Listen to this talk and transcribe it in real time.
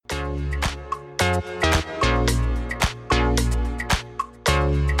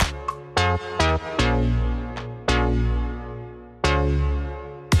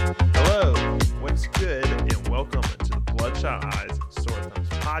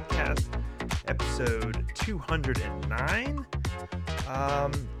Podcast, episode 209.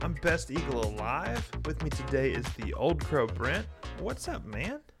 I'm Best Eagle Alive. With me today is the Old Crow Brent. What's up,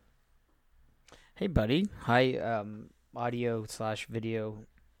 man? Hey, buddy. Hi, audio / video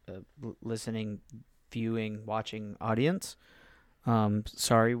listening, viewing, watching audience.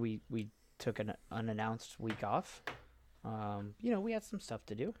 Sorry we took an unannounced week off. We had some stuff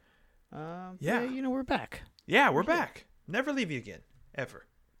to do. Yeah. We're back. Yeah, we're back. Never leave you again.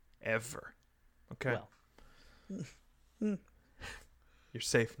 Ever. Okay? Well. You're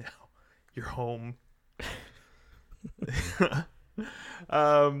safe now. You're home.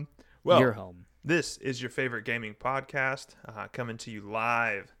 You're home. This is your favorite gaming podcast, coming to you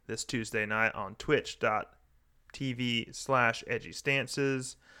live this Tuesday night on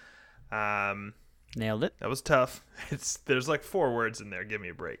twitch.tv/edgystances. Nailed it. That was tough. There's like 4 words in there. Give me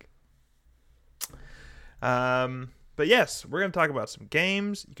a break. But yes, we're going to talk about some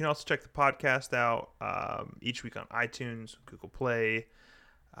games. You can also check the podcast out each week on iTunes, Google Play,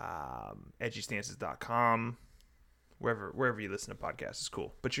 edgystances.com. Wherever you listen to podcasts is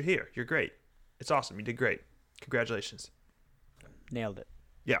cool. But you're here. You're great. It's awesome. You did great. Congratulations. Nailed it.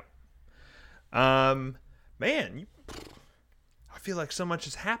 Yeah. Man, I feel like so much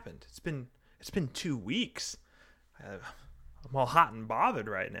has happened. It's been 2 weeks. I'm all hot and bothered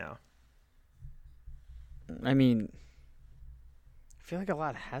right now. I mean, I feel like a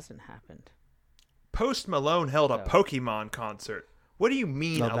lot hasn't happened. Post Malone held a Pokemon concert. What do you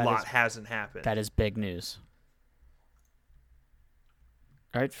mean a lot hasn't happened? That is big news.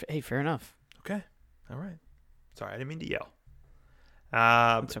 All right. Hey, fair enough. Okay. All right. Sorry, I didn't mean to yell.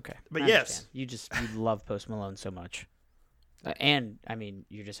 It's okay. But I yes. understand. You love Post Malone so much. And, I mean,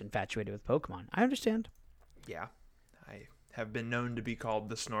 you're just infatuated with Pokemon. I understand. Yeah. I have been known to be called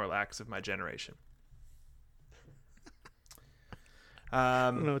the Snorlax of my generation.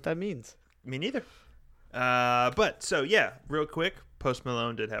 I don't know what that means. Me neither. But, so, yeah, real quick, Post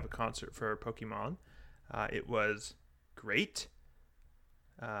Malone did have a concert for Pokemon. It was great.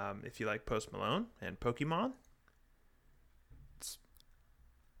 If you like Post Malone and Pokemon,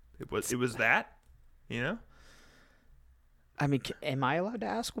 it was that, you know? I mean, am I allowed to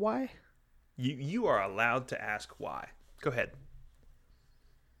ask why? You are allowed to ask why. Go ahead.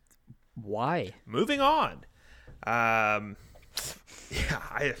 Why? Moving on.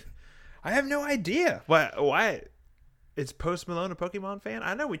 Yeah, I have no idea. Why? Is Post Malone a Pokemon fan?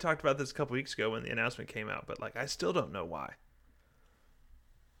 I know we talked about this a couple weeks ago when the announcement came out, but I still don't know why.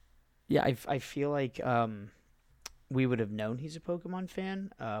 Yeah, I feel like we would have known he's a Pokemon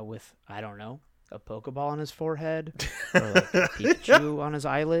fan with, I don't know, a Pokeball on his forehead or a Pikachu on his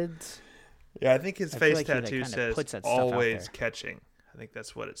eyelids. Yeah, I think his face like tattoo says "always there. catching." I think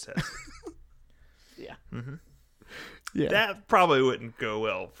that's what it says. Yeah. Mm-hmm. Yeah. That probably wouldn't go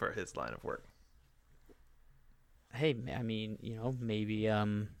well for his line of work. Hey, I mean, maybe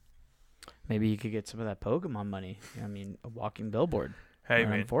you could get some of that Pokemon money. I mean, a walking billboard. Hey, on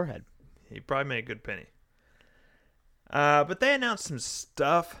man. Forehead. He probably made a good penny. But they announced some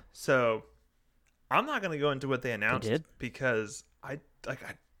stuff, so I'm not going to go into what they announced because I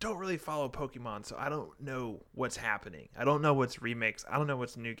don't really follow Pokemon, so I don't know what's happening. I don't know what's remakes. I don't know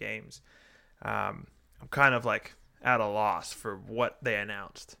what's new games. I'm kind of at a loss for what they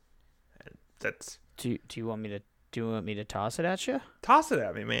announced. And that's. Do you want me to toss it at you? Toss it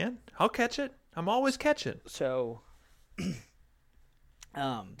at me, man. I'll catch it. I'm always catching. So,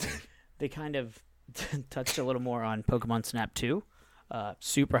 they kind of touched a little more on Pokemon Snap 2.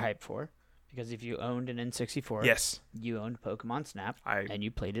 Super hyped for, because if you owned an N64, yes, you owned Pokemon Snap, and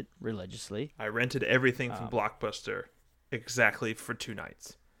you played it religiously. I rented everything from Blockbuster exactly for 2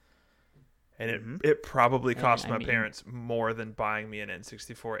 nights. And it probably cost my parents more than buying me an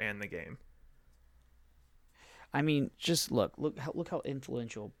N64 and the game. I mean, just look how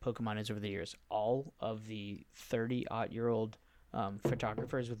influential Pokemon is over the years. All of the 30-odd-year-old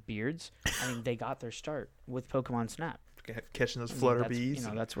photographers with beards, I mean, they got their start with Pokemon Snap. Catching those flutter bees.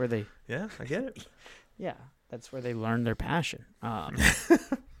 That's where they... Yeah, I get it. Yeah, that's where they learned their passion. So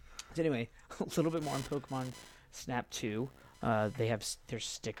anyway, a little bit more on Pokemon Snap 2. There's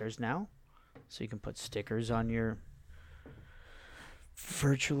stickers now. So you can put stickers on your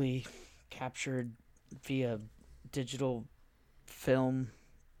virtually captured via digital film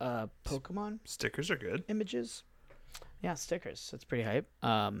Pokemon. Stickers are good. Images. Yeah, stickers. That's pretty hype.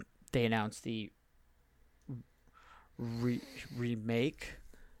 They announced the remake,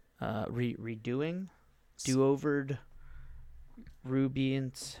 redoing, do-overed Ruby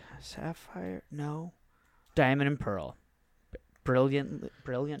and Sapphire. No, Diamond and Pearl. Brilliant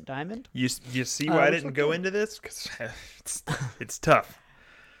Diamond. You see why I didn't go into this? Because it's tough.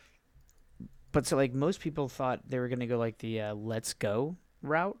 But so like most people thought they were gonna go like the Let's Go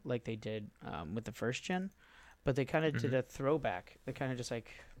route, like they did with the first gen, but they kind of did a throwback. They kind of just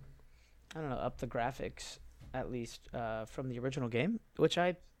like, I don't know, up the graphics at least from the original game, which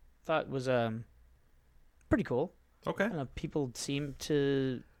I thought was pretty cool. Okay. I don't know, people seem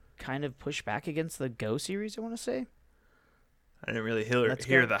to kind of push back against the Go series, I want to say. I didn't really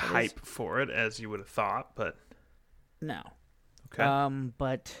hear the hype for it as you would have thought, but no. Okay.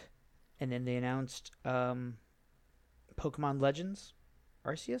 And then they announced Pokemon Legends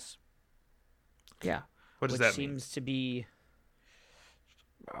Arceus. Yeah. What does that mean? Which seems to be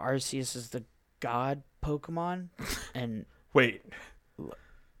Arceus is the god Pokemon, and wait.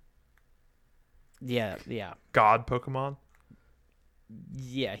 Yeah. God Pokemon?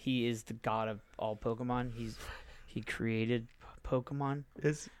 Yeah, he is the god of all Pokemon. He created Pokemon.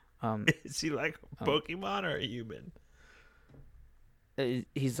 Is he like a Pokemon or a human?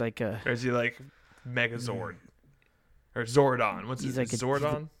 He's like a. Or is he like Megazord? Or Zordon? What's he's it? Like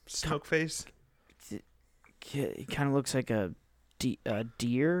Zordon? Smokeface? He kind of looks like a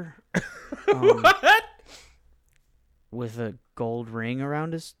deer. What? With a gold ring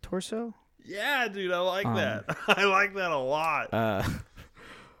around his torso. Yeah, dude, I like that. I like that a lot.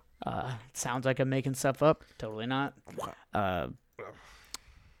 Sounds like I'm making stuff up. Totally not.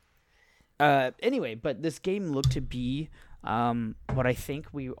 Anyway, but this game looked to be what I think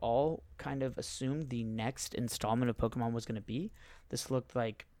we all kind of assumed the next installment of Pokemon was going to be. This looked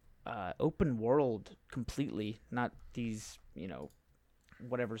like open world completely, not these,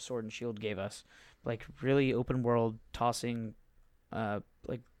 whatever Sword and Shield gave us. Like really open world, tossing,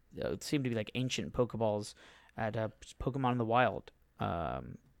 it seemed to be like ancient Pokeballs at Pokemon in the Wild.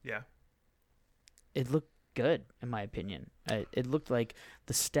 Yeah. It looked good, in my opinion. It looked like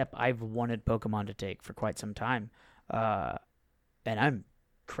the step I've wanted Pokemon to take for quite some time. And I'm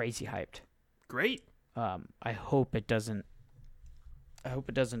crazy hyped. Great. I hope it doesn't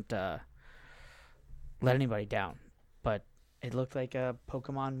let anybody down. But it looked like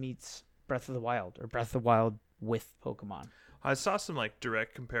Pokemon meets Breath of the Wild, or Breath of the Wild with Pokemon. I saw some like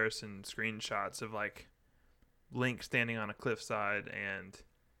direct comparison screenshots of like Link standing on a cliffside and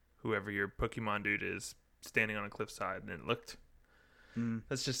whoever your Pokemon dude is standing on a cliffside, and it looked.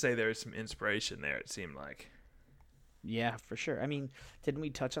 Let's just say there's some inspiration there. It seemed like. Yeah, for sure. I mean, didn't we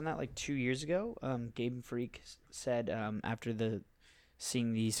touch on that like 2 years ago? Game Freak said after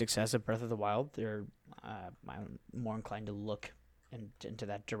seeing the success of Breath of the Wild, they're more inclined to look into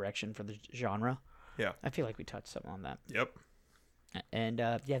that direction for the genre. Yeah, I feel like we touched something on that. Yep. And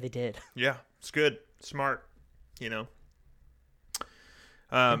yeah, they did. Yeah, it's good, smart. I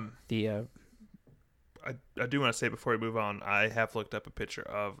do want to say before we move on, I have looked up a picture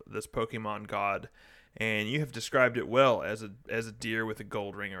of this Pokemon God, and you have described it well as a deer with a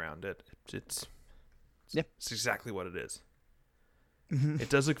gold ring around it. It's exactly what it is. It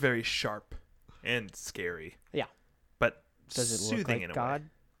does look very sharp and scary. Yeah, but does it soothing look like in a God? way.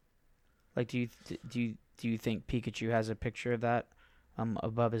 Like, do you think Pikachu has a picture of that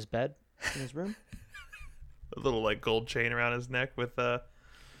above his bed in his room? A little like gold chain around his neck with the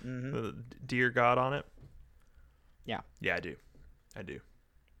deer God on it. Yeah. Yeah, I do.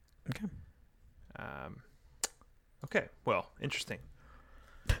 Okay. Okay. Well, interesting.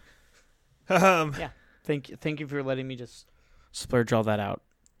 Yeah. Thank you for letting me just splurge all that out.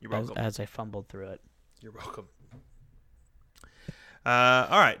 You're welcome. As I fumbled through it. You're welcome.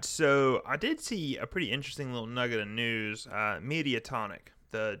 All right, so I did see a pretty interesting little nugget of news. Mediatonic,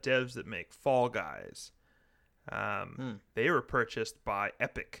 the devs that make Fall Guys, they were purchased by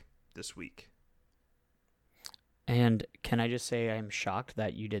Epic this week. And can I just say I'm shocked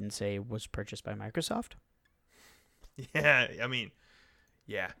that you didn't say was purchased by Microsoft? Yeah, I mean,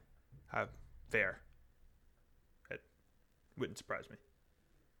 yeah, fair. It wouldn't surprise me.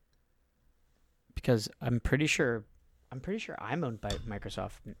 Because I'm pretty sure I'm owned by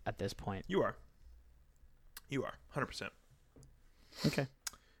Microsoft at this point. You are 100%. Okay.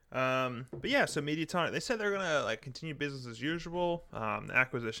 But yeah, so Mediatonic, they said they're gonna like continue business as usual. The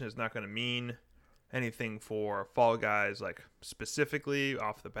acquisition is not gonna mean anything for Fall Guys, like specifically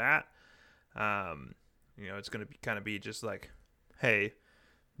off the bat. It's gonna be just like, hey,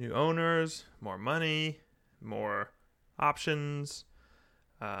 new owners, more money, more options.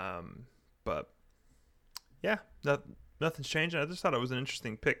 But yeah, nothing's changing. I just thought it was an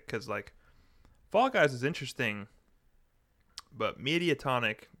interesting pick because like Fall Guys is interesting, but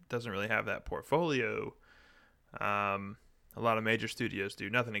Mediatonic doesn't really have that portfolio. A lot of major studios do.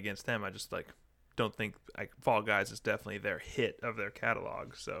 Nothing against them. I just like don't think like Fall Guys is definitely their hit of their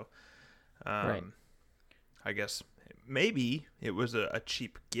catalog. So, right. I guess maybe it was a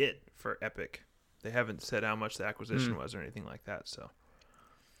cheap get for Epic. They haven't said how much the acquisition was or anything like that. So,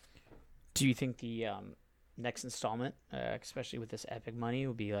 do you think the next installment, especially with this Epic money,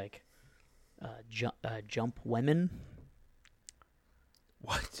 will be like Jump Women?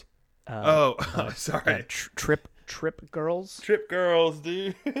 What? Sorry. Trip Girls. Trip Girls,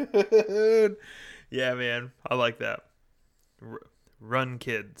 dude. Yeah, man, I like that. Run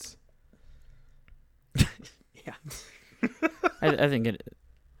Kids. Yeah. I think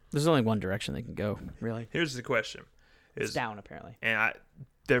there's only one direction they can go, really. Here's the question. It's down, apparently. And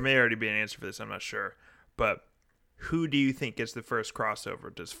there may already be an answer for this, I'm not sure. But who do you think gets the first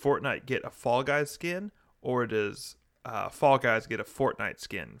crossover? Does Fortnite get a Fall Guys skin, or does Fall Guys get a Fortnite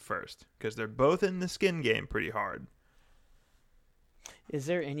skin first? Because they're both in the skin game pretty hard. Is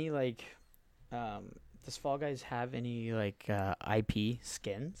there any, like... does Fall Guys have any, like, IP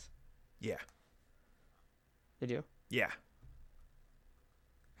skins? Yeah. They do? Yeah.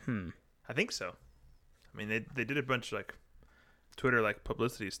 I think so. I mean, they did a bunch of, like, Twitter, like,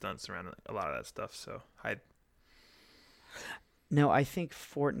 publicity stunts around a lot of that stuff, so No, I think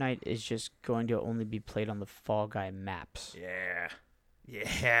Fortnite is just going to only be played on the Fall Guy maps. Yeah.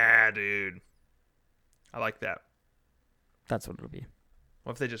 Yeah, dude. I like that. That's what it'll be.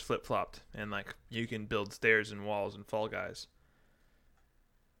 What if they just flip-flopped and, like, you can build stairs and walls and Fall Guys?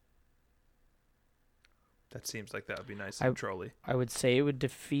 That seems like that would be nice and trolly. I would say it would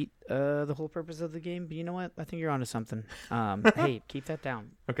defeat the whole purpose of the game, but you know what? I think you're onto something. Hey, keep that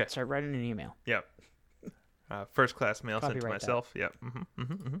down. Okay. Start writing an email. Yep. First class mail sent to Copyright myself. that.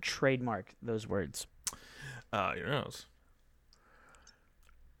 Yep. Trademark those words. Your nose.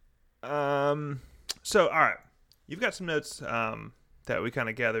 So, all right. You've got some notes that we kind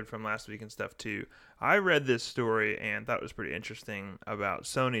of gathered from last week and stuff, too. I read this story and thought it was pretty interesting about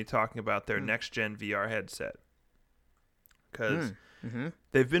Sony talking about their next-gen VR headset. Because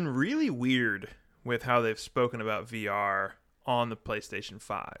they've been really weird with how they've spoken about VR on the PlayStation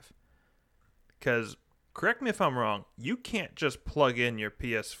 5. Because, correct me if I'm wrong, you can't just plug in your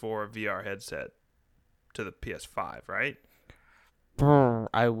PS4 VR headset to the PS5, right?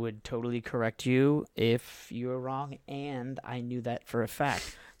 I would totally correct you if you were wrong, and I knew that for a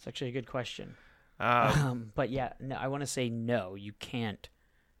fact. It's actually a good question. But yeah, no, I want to say no, you can't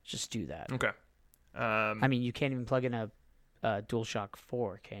just do that. Okay. I mean, you can't even plug in a DualShock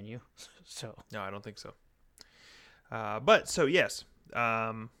 4, can you? So no, I don't think so. But so yes,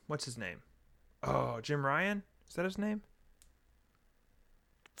 what's his name? Oh, Jim Ryan? Is that his name?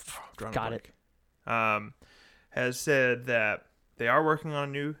 Got it. Has said that they are working on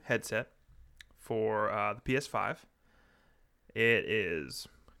a new headset for the PS5. It is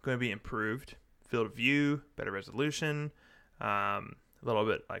going to be improved. Field of view, better resolution, a little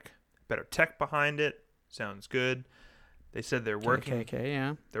bit like better tech behind it. Sounds good. They said they're working.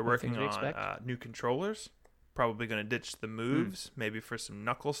 Yeah. They're working on new controllers. Probably going to ditch the moves, maybe for some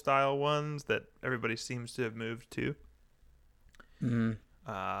knuckle style ones that everybody seems to have moved to. And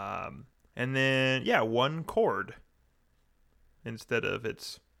then one cord instead of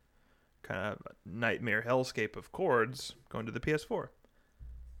its kind of nightmare hellscape of cords going to the PS4.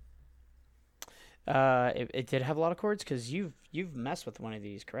 It did have a lot of cords because you've messed with one of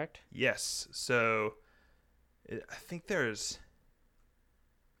these, correct? Yes. So I think there's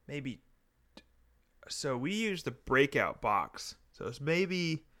maybe. So we use the breakout box. So it's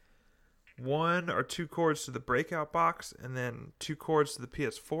maybe 1 or 2 cords to the breakout box, and then 2 cords to the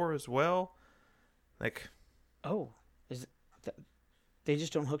PS4 as well. Like, is it? They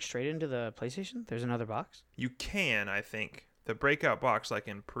just don't hook straight into the PlayStation? There's another box? You can, I think. The breakout box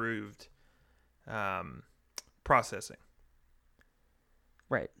improved processing.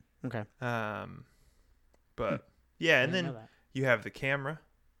 Right. Okay. But yeah, and then you have the camera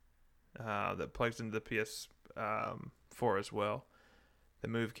that plugs into the PS4 as well, the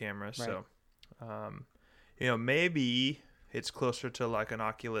Move camera. Right. So, maybe it's closer to like an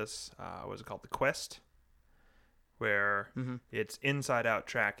Oculus. What's it called? The Quest, where it's inside-out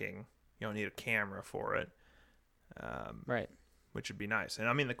tracking. You don't need a camera for it. Right. Which would be nice. And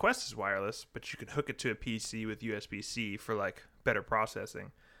I mean, the Quest is wireless, but you can hook it to a PC with USB-C for like better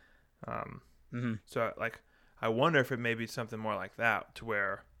processing. So I wonder if it may be something more like that, to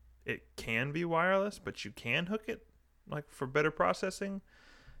where it can be wireless, but you can hook it like for better processing.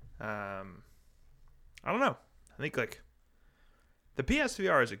 I don't know. I think like the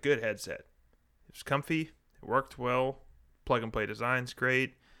PSVR is a good headset. It's comfy. It worked well. Plug and play design's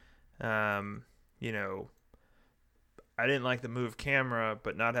great. I didn't like the Move camera,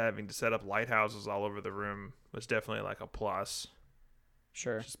 but not having to set up lighthouses all over the room was definitely like a plus.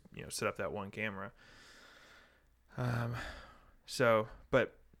 Sure. Just, set up that one camera. But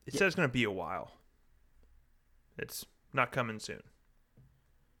it says it's going to be a while. It's not coming soon.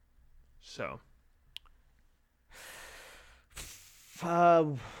 So.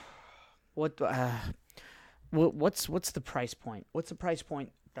 What's the price point? What's the price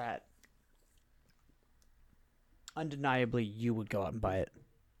point that undeniably you would go out and buy it?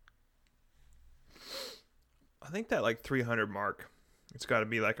 I think that like 300 mark. It's got to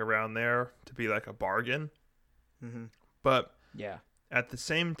be like around there to be like a bargain. Mm-hmm. But yeah, at the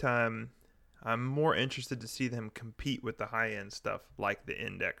same time, I'm more interested to see them compete with the high end stuff like the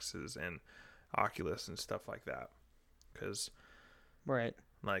Indexes and Oculus and stuff like that. Because, right,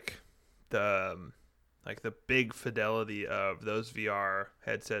 like the big fidelity of those VR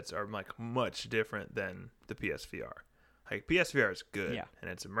headsets are like much different than the PSVR. Like PSVR is good and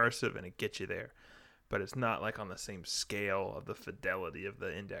it's immersive and it gets you there, but it's not like on the same scale of the fidelity of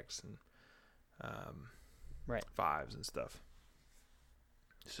the Index and Vives and stuff.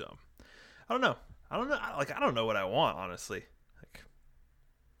 So I don't know. I don't know what I want, honestly. Like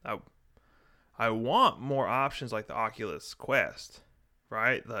I want more options like the Oculus Quest,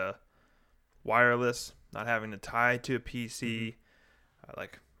 right? The wireless, not having to tie to a PC.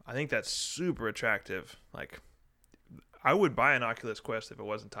 I think that's super attractive. Like, I would buy an Oculus Quest if it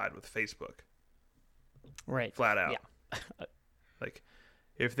wasn't tied with Facebook. Right. Flat out. Yeah. Like,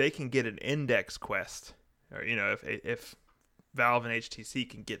 if they can get an Index Quest, or, if Valve and HTC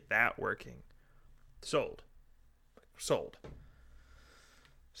can get that working, sold. So,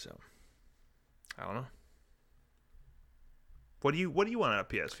 I don't know. What do you want out of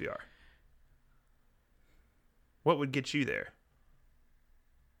PSVR? What would get you there?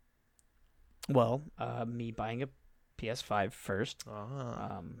 Well, me buying a PS5 first,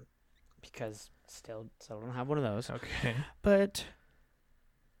 because still don't have one of those. Okay. But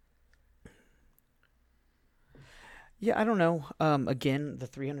yeah, I don't know. Again, the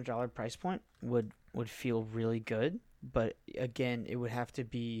 $300 price point would feel really good, but again, it would have to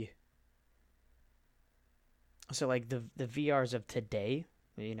be. So like the VRs of today,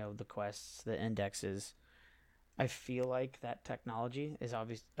 the Quests, the Indexes, I feel like that technology is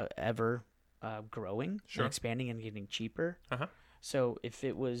obviously ever growing, and expanding, and getting cheaper. Uh-huh. So if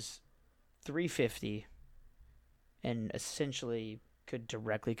it was $350 and essentially could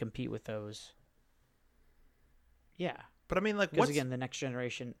directly compete with those, yeah. But I mean, like, because again, the next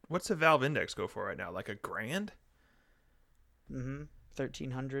generation. What's the Valve Index go for right now? Like $1,000? Mm-hmm.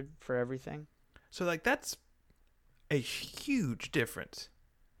 $1,300 for everything. So like that's a huge difference.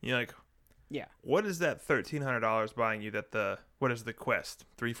 Like, yeah. What is that $1,300 buying you? What is the Quest?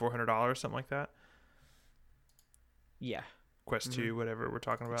 $300-$400, something like that. Yeah. Quest 2, whatever we're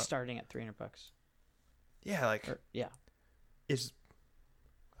talking about. Starting at $300. Yeah, like. Yeah. Is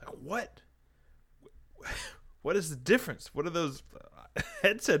like what? What is the difference? What are those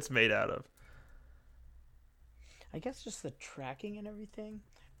headsets made out of? I guess just the tracking and everything,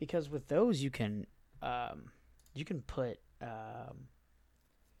 because with those you can put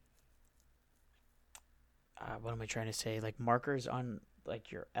what am I trying to say? Like markers on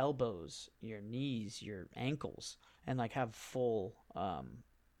like your elbows, your knees, your ankles, and like have full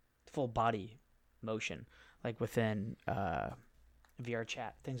body motion, like within VR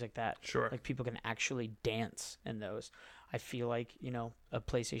chat, things like that. Sure. Like people can actually dance in those. I feel like, a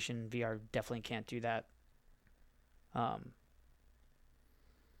PlayStation VR definitely can't do that. I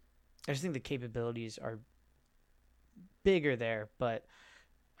just think the capabilities are bigger there, but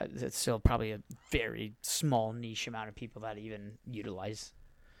it's still probably a very small niche amount of people that even utilize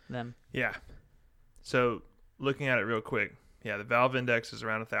them. Yeah. So looking at it real quick, the Valve Index is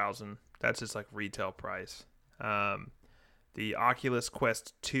around $1,000. That's just like retail price. The Oculus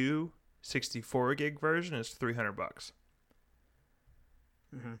Quest 2 64 gig version is $300.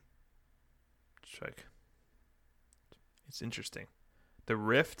 Mm-hmm. It's interesting. The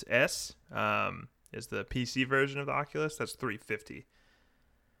Rift S is the PC version of the Oculus. That's $350.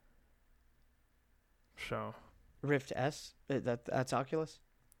 So Rift S, that's Oculus?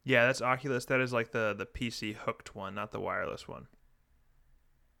 Yeah, that's Oculus. That is like the PC hooked one, not the wireless one.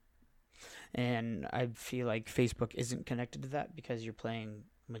 And I feel like Facebook isn't connected to that because you're playing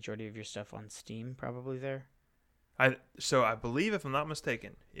majority of your stuff on Steam probably there. So I believe, if I'm not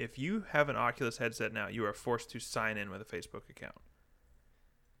mistaken, if you have an Oculus headset now, you are forced to sign in with a Facebook account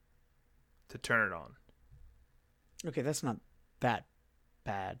to turn it on. Okay, that's not that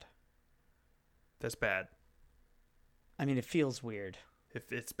bad. That's bad. I mean, it feels weird.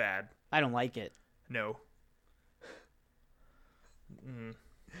 If it's bad. I don't like it. No.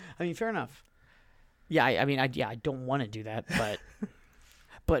 I mean, fair enough. Yeah, I don't want to do that, but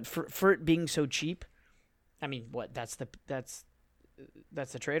but for it being so cheap, I mean, what? That's the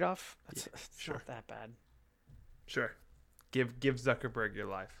trade off. It's sure. not that bad. Sure. Give Zuckerberg your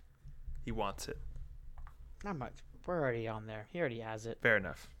life. He wants it. Not much. We're already on there. He already has it. Fair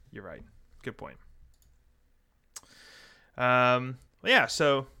enough. You're right. Good point. Well, yeah.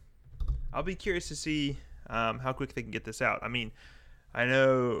 So I'll be curious to see how quick they can get this out. I mean, I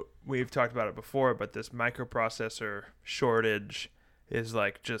know we've talked about it before, but this microprocessor shortage is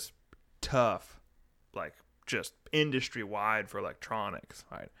like just tough, like just industry wide for electronics,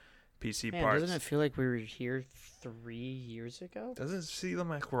 right? PC parts. Doesn't it feel like we were here 3 years ago? Doesn't it seem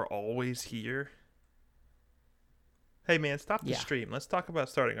like we're always here? Hey man, stop the stream. Let's talk about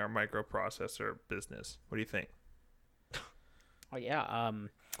starting our microprocessor business. What do you think? Oh yeah.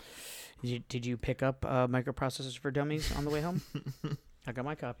 Did you pick up Microprocessors for Dummies on the way home? I got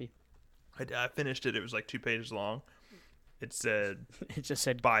my copy. I finished it. It was like 2 pages long. It said. It just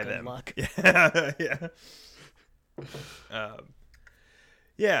said buy good them. Luck. Yeah.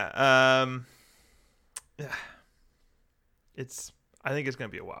 Yeah. I think it's gonna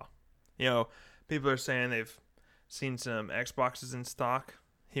be a while. You know, people are saying they've seen some Xboxes in stock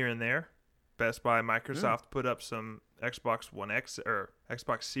here and there. Best Buy, Microsoft put up some Xbox One X or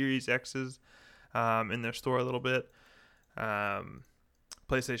Xbox Series X's in their store a little bit.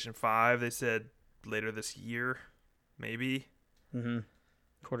 PlayStation 5, they said later this year, maybe. Mm-hmm.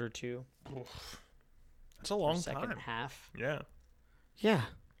 Q2. That's a long second time. Half. Yeah. Yeah.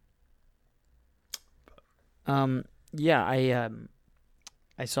 Yeah,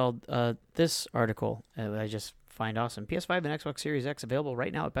 I saw this article I just find awesome. PS5 and Xbox Series X available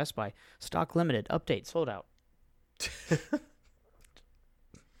right now at Best Buy. Stock limited. Update. Sold out.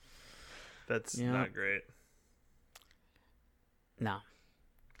 That's not great. No.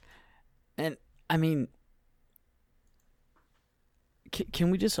 And, I mean,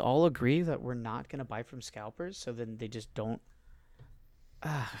 can we just all agree that we're not going to buy from scalpers so then they just don't...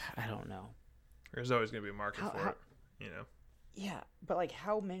 I don't know. There's always going to be a market for it, you know? Yeah, but, like,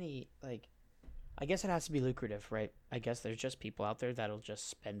 how many, like... I guess it has to be lucrative, right? I guess there's just people out there that'll just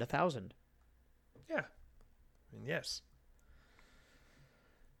spend $1,000. Yeah. I mean, yes.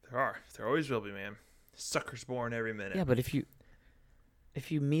 There are. There always will be, man. Suckers born every minute. Yeah, but if you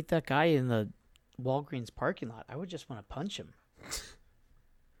meet that guy in the Walgreens parking lot, I would just want to punch him.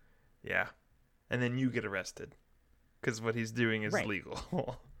 Yeah. And then you get arrested. Because what he's doing is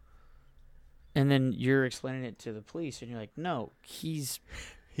legal. And then you're explaining it to the police, and you're like, no,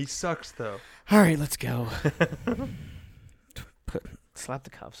 He sucks, though. All right, let's go. Slap the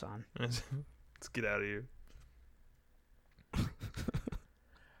cuffs on. Let's get out of here.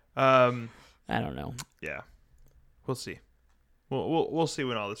 I don't know. Yeah, we'll see. We'll see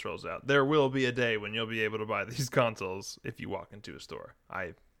when all this rolls out. There will be a day when you'll be able to buy these consoles if you walk into a store.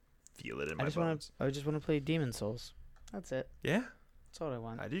 I feel it in my bones. I just want to play Demon's Souls. That's it. Yeah, that's all I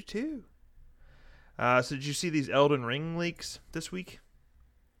want. I do too. So did you see these Elden Ring leaks this week?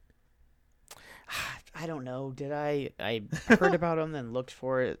 I don't know. Did I heard about them, then looked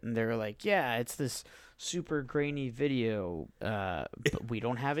for it, and they were like, yeah, it's this super grainy video, but we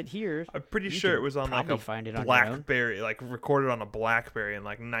don't have it here. I'm pretty sure it was on like a BlackBerry, like recorded on a BlackBerry in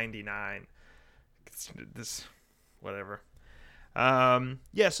like '99. This, whatever.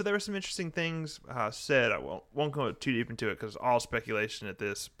 Yeah, so there were some interesting things said. I won't go too deep into it because it's all speculation at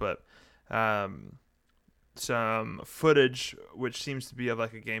this, but some footage, which seems to be of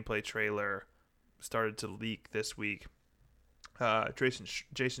like a gameplay trailer, started to leak this week. Jason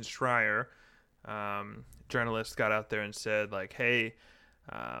Schreier, journalist, got out there and said like, hey,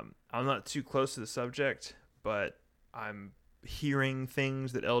 I'm not too close to the subject, but I'm hearing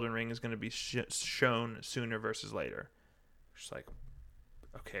things that Elden Ring is going to be shown sooner versus later. Just like,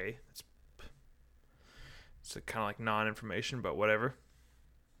 okay, it's kind of like non-information, but whatever.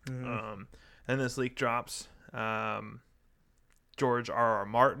 And this leak drops. George R.R.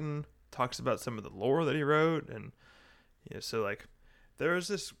 Martin talks about some of the lore that he wrote, and so like there's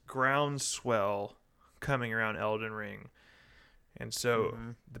this groundswell coming around Elden Ring, and so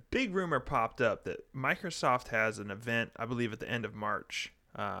the big rumor popped up that Microsoft has an event, I believe, at the end of March,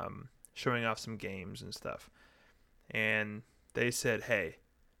 showing off some games and stuff, and they said, hey,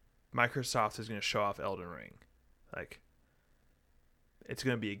 Microsoft is going to show off Elden Ring, like it's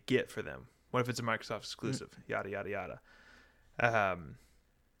going to be a get for them. What if it's a Microsoft exclusive? Yada yada yada.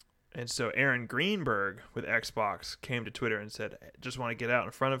 And so Aaron Greenberg with Xbox came to Twitter and said, just want to get out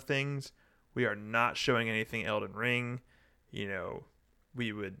in front of things. We are not showing anything Elden Ring. You know,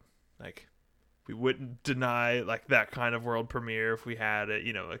 we wouldn't deny like that kind of world premiere if we had it,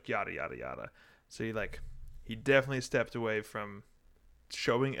 you know, like yada, yada, yada. So he definitely stepped away from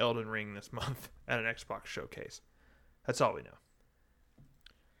showing Elden Ring this month at an Xbox showcase. That's all we know.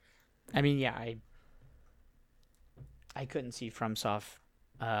 I mean, yeah, I couldn't see FromSoft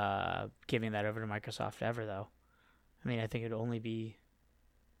giving that over to Microsoft ever, though. I mean, I think it'd only be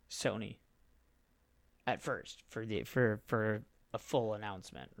Sony at first for a full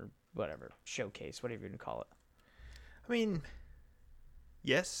announcement or whatever, showcase, whatever you can call it. I mean,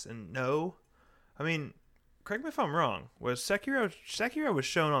 yes and no. I mean, correct me if I'm wrong. Was Sekiro was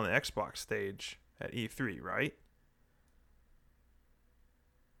shown on the Xbox stage at E3, right?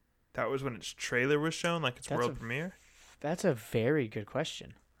 That was when its trailer was shown, like its world premiere? That's a very good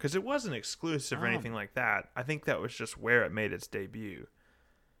question. Because it wasn't exclusive or anything like that. I think that was just where it made its debut.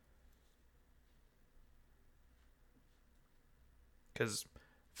 Because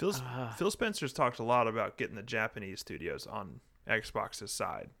Phil Spencer's talked a lot about getting the Japanese studios on Xbox's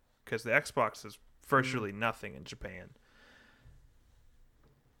side. Because the Xbox is virtually nothing in Japan.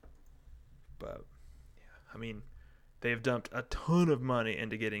 But, yeah, I mean, they've dumped a ton of money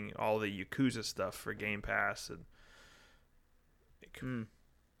into getting all the Yakuza stuff for Game Pass. And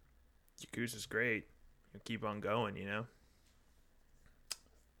Yakuza's great. You'll keep on going, you know?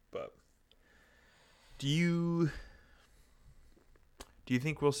 But do you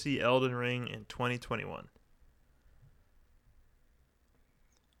think we'll see Elden Ring in 2021?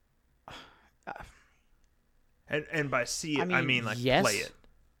 And by see it, I mean like yes. play it.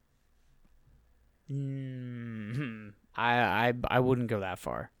 I wouldn't go that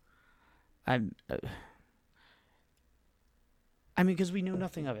far. I mean, because we know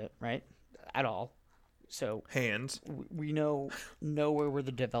nothing of it, right? At all. So hands. We know where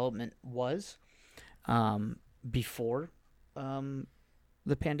the development was before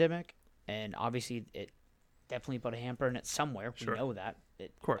the pandemic, and obviously it definitely put a hamper in it somewhere. Sure. We know that.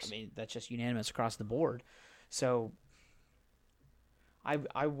 Of course. I mean, that's just unanimous across the board. So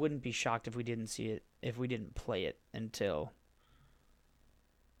I wouldn't be shocked if we didn't see it, if we didn't play it until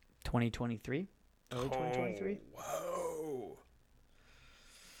 2023, early 2023. Whoa!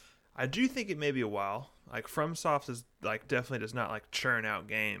 I do think it may be a while. Like FromSoft is like definitely does not like churn out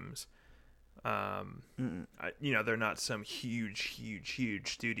games. They're not some huge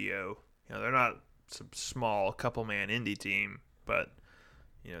studio. They're not some small couple man indie team, but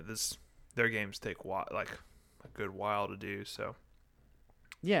their games take a good while to do. So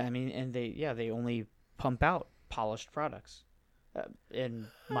yeah, I mean, and they only pump out polished products, in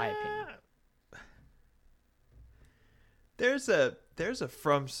my opinion. There's a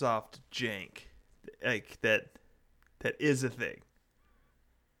FromSoft jank like that is a thing.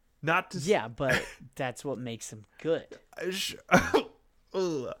 Not to yeah, but that's what makes them good.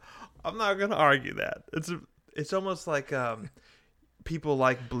 I'm not gonna argue that. It's almost like people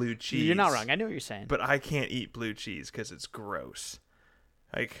like blue cheese. You're not wrong. I know what you're saying. But I can't eat blue cheese because it's gross.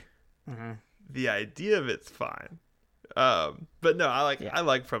 Like the idea of it's fine. But no, I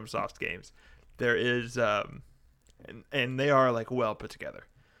like FromSoft games. There is and they are like well put together.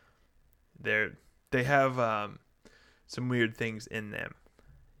 They have some weird things in them.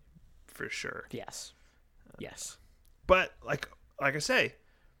 For sure. Yes. But like I say,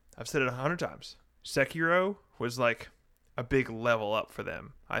 I've said it 100 times. Sekiro was like a big level up for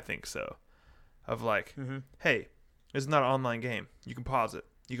them. I think so. Of like, hey, it's not an online game. You can pause it.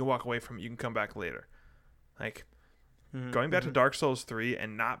 You can walk away from it. You can come back later. Like going back to Dark Souls 3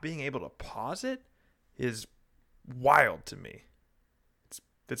 and not being able to pause it is wild to me.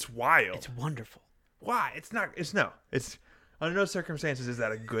 It's wild. It's wonderful. Why? It's under no circumstances is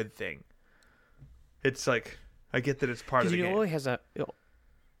that a good thing. It's like I get that it's part of the game. You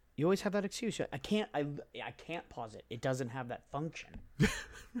always have that excuse. I can't pause it. It doesn't have that function.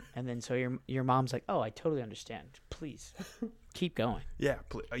 And then so your mom's like, "Oh, I totally understand. Please keep going." Yeah,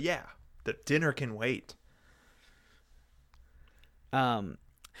 the dinner can wait. But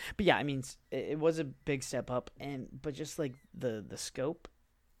yeah, I mean, it was a big step up, but just like the scope,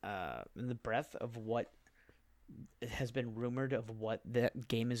 and the breadth of what has been rumored of what that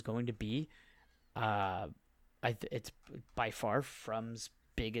game is going to be, it's by far From's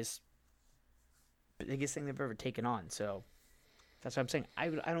biggest thing they've ever taken on. So that's what I'm saying.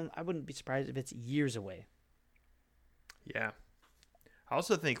 I wouldn't be surprised if it's years away. Yeah, I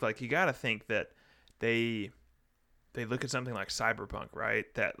also think like you got to think that they look at something like Cyberpunk, right?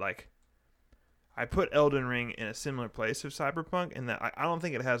 That like I put Elden Ring in a similar place of Cyberpunk, and that I don't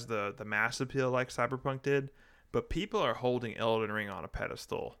think it has the mass appeal like Cyberpunk did. But people are holding Elden Ring on a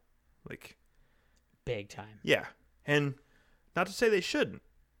pedestal. Like big time. Yeah. And not to say they shouldn't,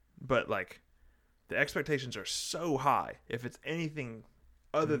 but like the expectations are so high. If it's anything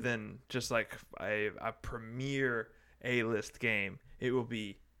other than just like a premier A-list game,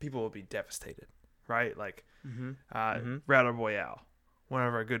 people will be devastated, right? Like, Mm-hmm. Rattle Royale, one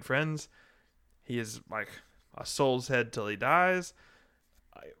of our good friends, he is like a soul's head till he dies.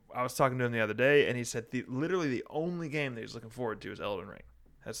 I was talking to him the other day, and he said literally the only game that he's looking forward to is Elden Ring.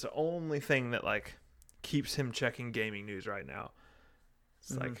 That's the only thing that like keeps him checking gaming news right now.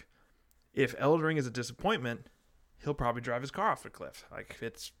 It's like, if Elden Ring is a disappointment, he'll probably drive his car off a cliff. Like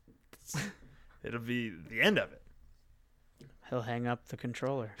it'll be the end of it. He'll hang up the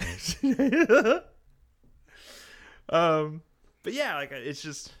controller. But yeah, like it's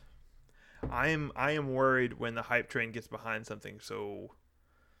just, I am worried when the hype train gets behind something so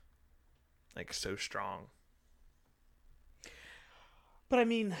strong. But I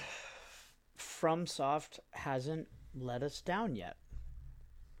mean, FromSoft hasn't let us down yet.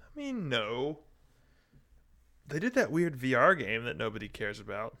 I mean, no. They did that weird VR game that nobody cares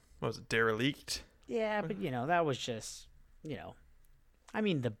about. What was it, Derelict? Yeah, but that was just, I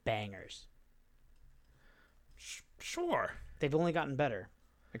mean, the bangers. Sure. They've only gotten better,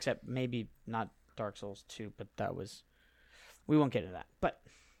 except maybe not Dark Souls 2, but we won't get into that. But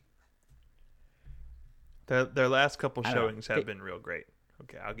their last couple showings have been real great.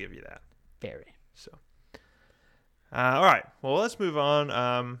 Okay, I'll give you that. Very. So, all right. Well, let's move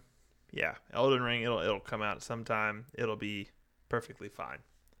on. Yeah, Elden Ring. It'll come out sometime. It'll be perfectly fine.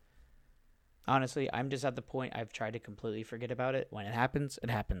 Honestly, I'm just at the point I've tried to completely forget about it. When it happens, it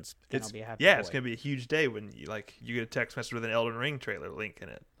happens. And I'll be a happy boy. It's gonna be a huge day when you get a text message with an Elden Ring trailer link in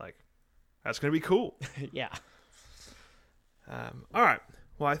it. Like, that's gonna be cool. Yeah. All right.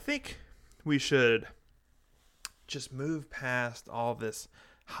 Well, I think we should just move past all this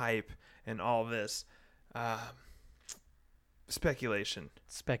hype and all this speculation.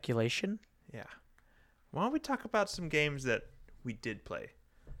 Speculation? Yeah. Why don't we talk about some games that we did play,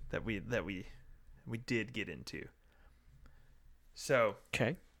 that we did get into? So,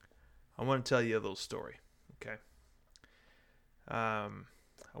 okay, I want to tell you a little story. Okay. I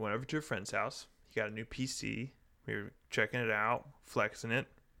went over to a friend's house. He got a new PC. We were checking it out, flexing it,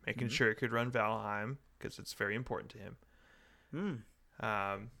 making sure it could run Valheim because it's very important to him.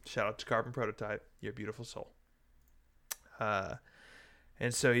 Shout out to Carbon Prototype. You're a beautiful soul.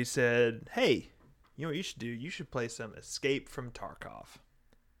 And so he said, hey, you know what you should do? You should play some Escape from Tarkov.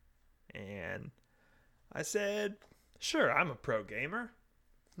 And I said, sure, I'm a pro gamer.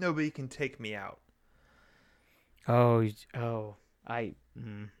 Nobody can take me out. Okay,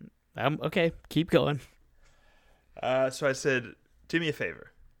 keep going. So I said, do me a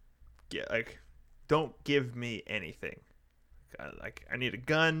favor. Don't give me anything. I need a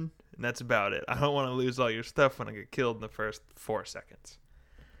gun, and that's about it. I don't want to lose all your stuff when I get killed in the first 4 seconds.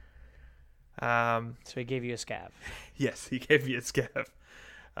 So he gave you a scav. Yes, he gave me a scav.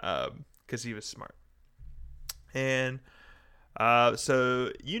 Because he was smart. And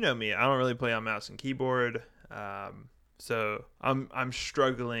so you know me, I don't really play on mouse and keyboard. So I'm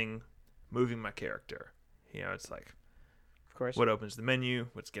struggling moving my character. It's like, of course, what opens the menu,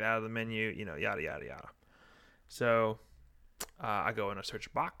 what's get out of the menu, yada yada yada. So I go and I search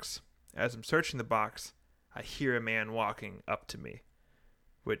a box. As I'm searching the box, I hear a man walking up to me,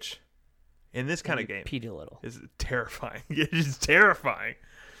 which in this kind of game peed a little. Is terrifying. It is terrifying.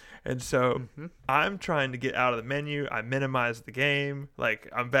 And so I'm trying to get out of the menu. I minimize the game. Like,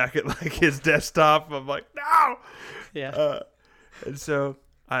 I'm back at like his desktop. I'm like, no. Yeah. And so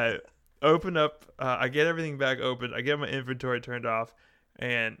I open up. I get everything back open. I get my inventory turned off.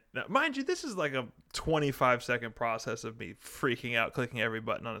 And now, mind you, this is like a 25-second process of me freaking out, clicking every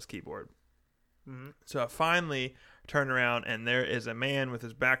button on his keyboard. So I finally turn around, and there is a man with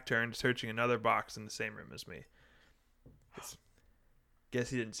his back turned searching another box in the same room as me. Guess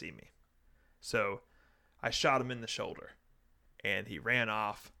he didn't see me. So I shot him in the shoulder, and he ran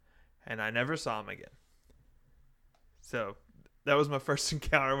off, and I never saw him again. So that was my first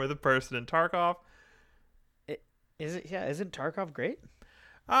encounter with a person in Tarkov. Isn't Tarkov great?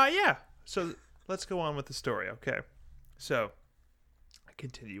 Yeah. So let's go on with the story. Okay. So I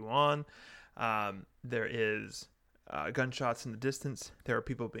continue on. There is gunshots in the distance. There are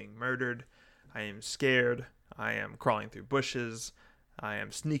people being murdered. I am scared. I am crawling through bushes. I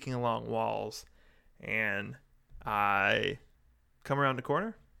am sneaking along walls. And I come around the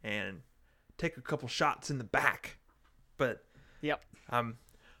corner and take a couple shots in the back. But yep, I'm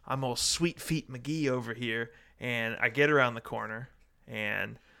all Sweet Feet McGee over here. And I get around the corner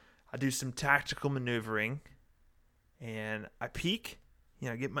and I do some tactical maneuvering. And I peek,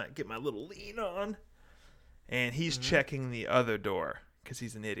 get my little lean on. And he's checking the other door because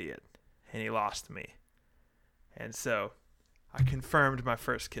he's an idiot. And he lost me. And so I confirmed my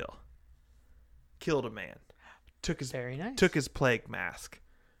first kill. Killed a man. took his Very nice. took his plague mask.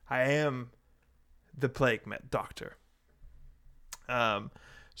 I am the plague doctor.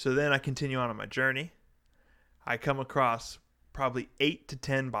 So then I continue on my journey. I come across probably 8 to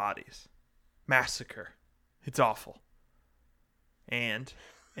 10 bodies. Massacre. It's awful. And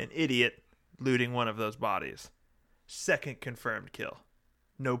an idiot looting one of those bodies. Second confirmed kill.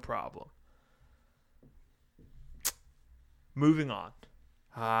 No problem. Moving on.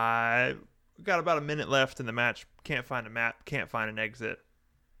 I got about a minute left in the match. Can't find a map. Can't find an exit.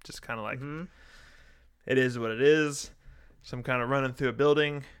 Just kind of like, it is what it is. So I'm kind of running through a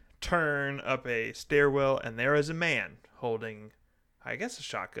building, turn up a stairwell, and there is a man holding, I guess, a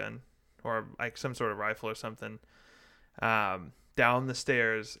shotgun or like some sort of rifle or something, down the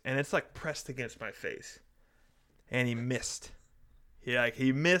stairs, and it's like pressed against my face. And he missed.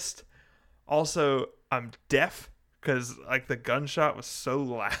 He missed. Also, I'm deaf because like the gunshot was so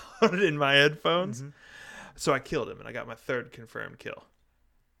loud in my headphones. So I killed him, and I got my third confirmed kill.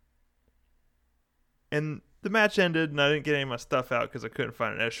 And the match ended, and I didn't get any of my stuff out because I couldn't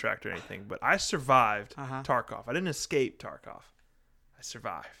find an extract or anything. But I survived Tarkov. I didn't escape Tarkov. I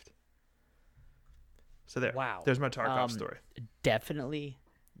survived. So there. Wow. There's my Tarkov story. Definitely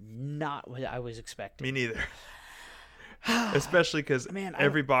not what I was expecting. Me neither. Especially because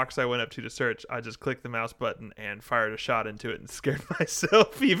every box I went up to search, I just clicked the mouse button and fired a shot into it and scared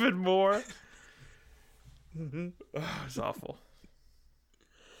myself even more. Oh, it's awful.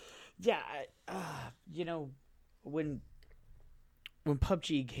 Yeah, when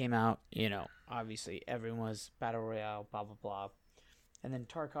PUBG came out, obviously everyone was Battle Royale, blah, blah, blah. And then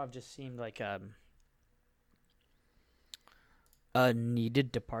Tarkov just seemed like a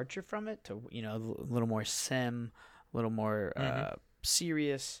needed departure from it to, a little more sim, a little more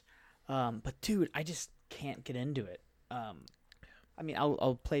serious. But, dude, I just can't get into it.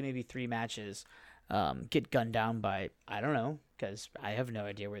 I'll play maybe 3 matches, get gunned down by, I don't know, because I have no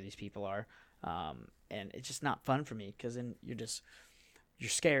idea where these people are. And it's just not fun for me because then you're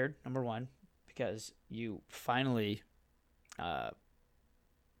scared, number one, because you finally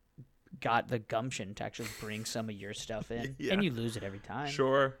got the gumption to actually bring some of your stuff in, and you lose it every time.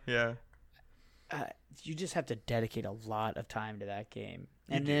 Sure, yeah. You just have to dedicate a lot of time to that game.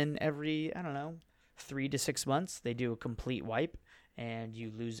 And then every, 3 to 6 months, they do a complete wipe, and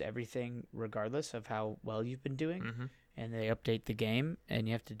you lose everything regardless of how well you've been doing. And they update the game, and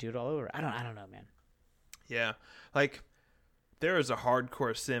you have to do it all over. I don't know, man. Yeah, like there is a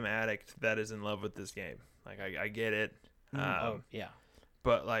hardcore sim addict that is in love with this game. Like I get it. Yeah.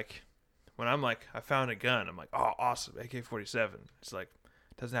 But like when I'm like, I found a gun, I'm like, oh, awesome, AK-47. It's like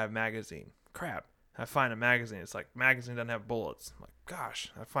doesn't have magazine. Crap. I find a magazine. It's like magazine doesn't have bullets. I'm like,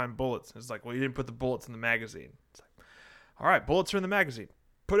 gosh, I find bullets. It's like, well, you didn't put the bullets in the magazine. It's like, all right, bullets are in the magazine.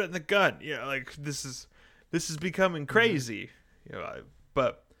 Put it in the gun. Like this is becoming crazy.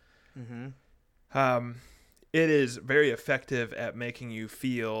 But it is very effective at making you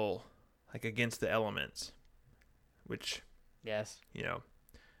feel like against the elements, which yes,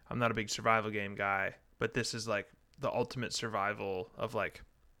 I'm not a big survival game guy, but this is like the ultimate survival of like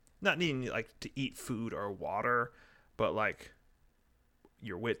not needing like to eat food or water, but like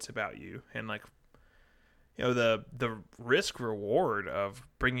your wits about you and like the risk reward of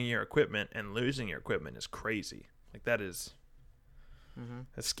bringing your equipment and losing your equipment is crazy. Like that is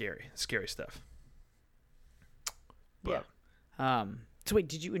that's scary stuff. But, yeah. So wait,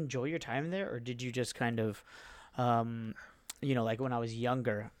 did you enjoy your time there, or did you just kind of, like when I was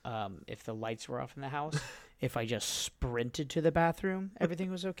younger, if the lights were off in the house, if I just sprinted to the bathroom, everything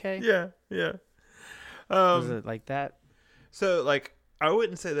was okay? Yeah. Was it like that? So like, I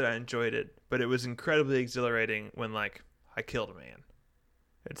wouldn't say that I enjoyed it, but it was incredibly exhilarating when like I killed a man.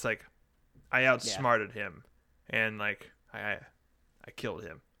 It's like I outsmarted him, and like I killed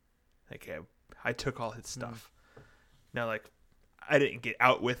him. Like I took all his stuff. Now like I didn't get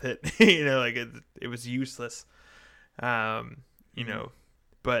out with it, like it was useless. But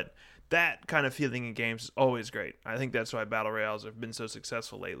that kind of feeling in games is always great. I think that's why battle royales have been so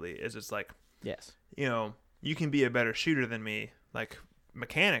successful lately. Is it's like yes, you can be a better shooter than me, like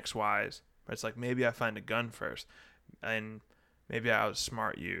mechanics wise, but it's like maybe I find a gun first, and maybe I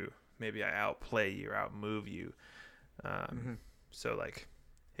outsmart you, maybe I outplay you or outmove you. So like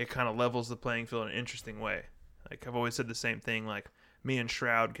it kind of levels the playing field in an interesting way. Like I've always said the same thing, like me and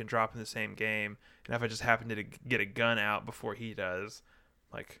Shroud can drop in the same game, and if I just happen to get a gun out before he does,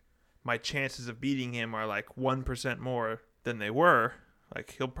 like my chances of beating him are like 1% more than they were.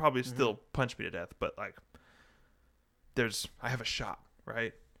 Like he'll probably still punch me to death, but like I have a shot,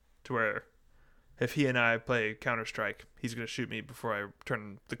 right? To where if he and I play Counter-Strike, he's going to shoot me before I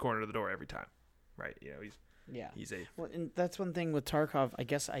turn the corner of the door every time, right? Yeah. He's a Well, and that's one thing with Tarkov. I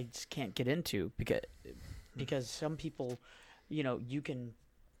guess I just can't get into because some people, you can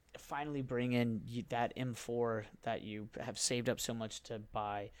finally bring in that M4 that you have saved up so much to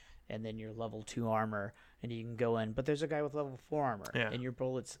buy, and then your level 2 armor, and you can go in. But there's a guy with level 4 armor, and your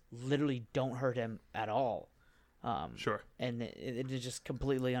bullets literally don't hurt him at all. Sure. And it is just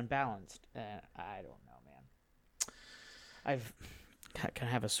completely unbalanced. I don't know, man. I've kind of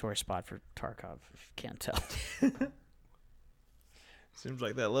have a sore spot for Tarkov, if you can't tell. Seems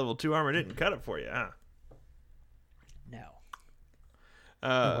like that level 2 armor didn't cut it for you, huh? No.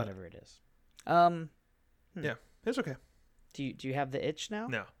 Whatever it is. Yeah, it's okay. Do you have the itch now?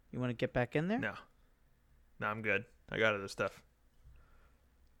 No. You want to get back in there? No, I'm good. I got other stuff.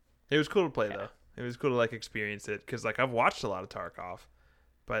 It was cool to play though. It was cool to experience it because I've watched a lot of Tarkov,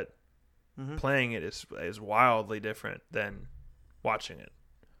 but playing it is wildly different than watching it.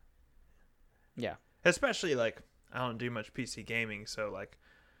 Yeah. Especially I don't do much PC gaming, so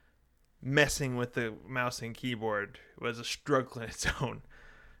messing with the mouse and keyboard was a struggle in its own.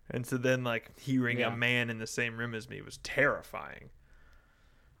 And so then hearing a man in the same room as me was terrifying.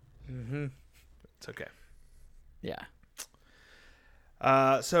 Mm-hmm. It's okay. Yeah.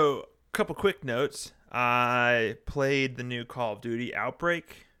 So a couple quick notes. I played the new Call of Duty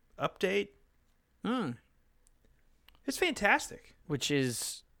Outbreak update. It's fantastic. Which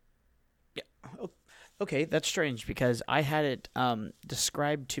is... Yeah. Okay, that's strange because I had it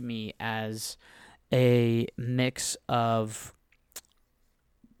described to me as a mix of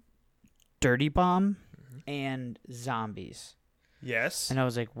Dirty Bomb and zombies. Yes. And I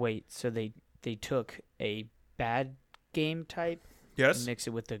was like, wait, so they took a bad game type, yes, mixed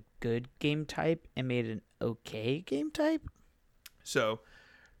it with a good game type, and made an okay game type? So,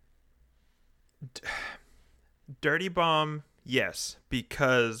 Dirty Bomb, yes,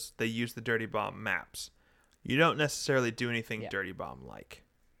 because they use the Dirty Bomb maps. You don't necessarily do anything Dirty Bomb-like.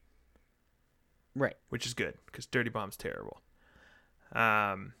 Right. Which is good, because Dirty Bomb's terrible.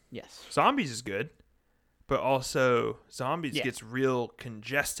 Yes. Zombies is good, but also Zombies gets real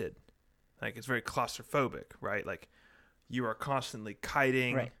congested. It's very claustrophobic, right? You are constantly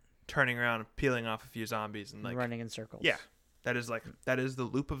kiting, turning around and peeling off a few zombies and running in circles. Yeah. That is the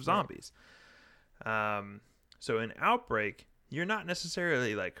loop of zombies. Right. So in Outbreak, you're not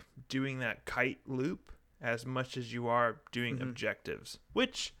necessarily doing that kite loop as much as you are doing objectives,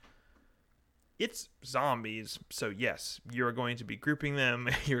 which it's zombies. So yes, you're going to be grouping them.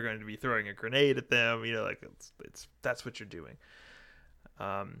 You're going to be throwing a grenade at them. It's that's what you're doing.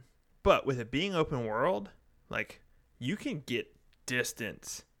 But with it being open world, you can get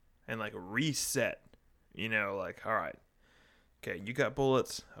distance and reset. All right, okay, you got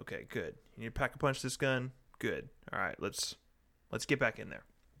bullets. Okay, good. You need to pack a punch this gun. Good. All right, let's get back in there.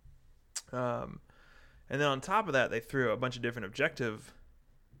 And then on top of that, they threw a bunch of different objective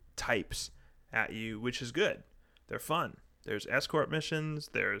types at you, which is good. They're fun. There's escort missions.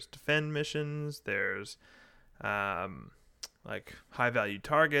 There's defend missions. There's high value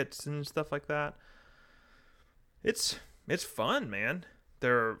targets and stuff like that. It's fun, man.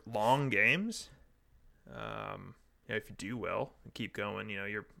 They're long games. If you do well and keep going,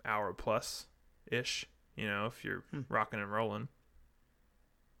 you're hour plus ish. If you're rocking and rolling.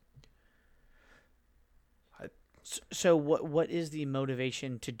 So what is the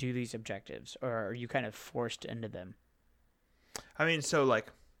motivation to do these objectives, or are you kind of forced into them? I mean, so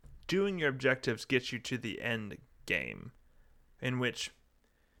doing your objectives gets you to the end game, in which,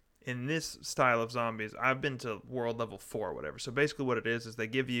 in this style of zombies, I've been to world level 4 or whatever. So basically what it is they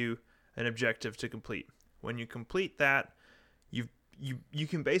give you an objective to complete. When you complete that, you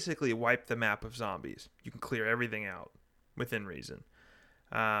can basically wipe the map of zombies. You can clear everything out within reason.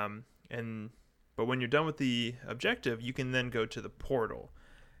 But when you're done with the objective, you can then go to the portal.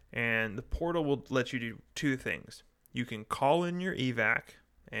 And the portal will let you do two things. You can call in your evac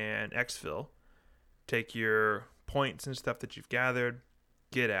and exfil, take your points and stuff that you've gathered,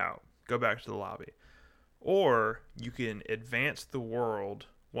 get out, go back to the lobby. Or you can advance the world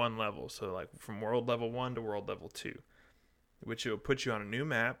one level. So from world level 1 to world level 2, which will put you on a new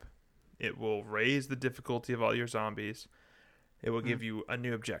map. It will raise the difficulty of all your zombies. It will give you a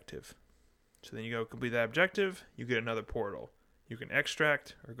new objective. So then you go complete that objective, you get another portal. You can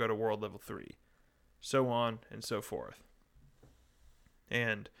extract or go to world level 3. So on and so forth.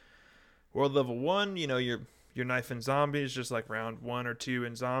 And world level 1, you're knifing zombies just like round 1 or 2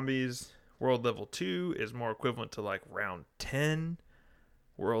 in zombies. World level 2 is more equivalent to round 10.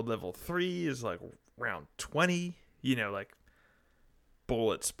 World level 3 is round 20.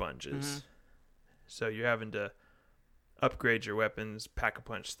 Bullet sponges. So you're having to upgrade your weapons, pack a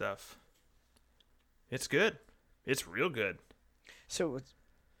punch stuff. It's good. It's real good. So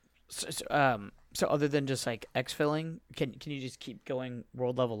other than just like exfilling, can you just keep going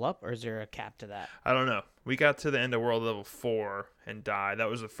world level up, or is there a cap to that? I don't know. We got to the end of world level 4 and died. That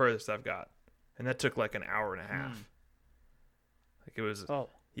was the furthest I've got, and that took like an hour and a half. Like it was. Oh.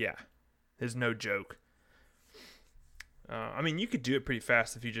 Yeah, there's no joke. I mean, you could do it pretty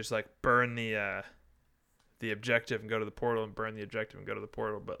fast if you just like burn the objective and go to the portal, and burn the objective and go to the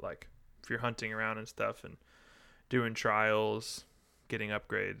portal. But like if you're hunting around and stuff and doing trials, getting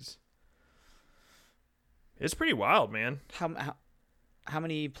upgrades, it's pretty wild, man. How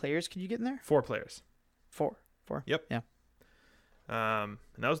many players can you get in there? 4 players. 4. Yep. Yeah. And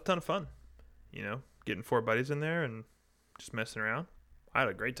that was a ton of fun. You know, getting 4 buddies in there and just messing around. I had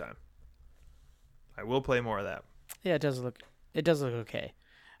a great time. I will play more of that. Yeah, it does look okay.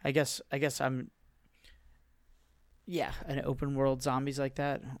 I guess I'm. Yeah, an open world zombies like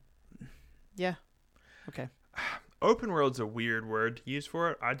that. Yeah. Okay. Open world's a weird word to use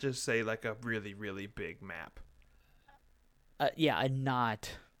for it. I'd just say like a really, really big map. Yeah, not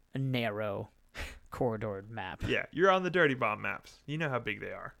a narrow corridored map. Yeah, you're on the Dirty Bomb maps. You know how big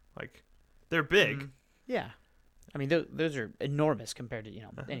they are. Like, they're big. Yeah. I mean, those are enormous compared to,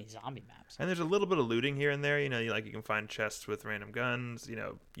 any zombie maps. And there's a little bit of looting here and there. You know, you can find chests with random guns. You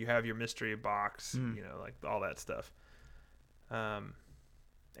know, you have your mystery box. You know, like all that stuff. And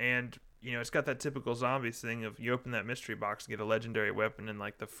it's got that typical zombies thing of you open that mystery box and get a legendary weapon in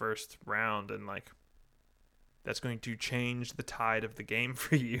like the first round, and like that's going to change the tide of the game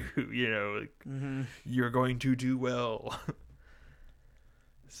for you. You're going to do well.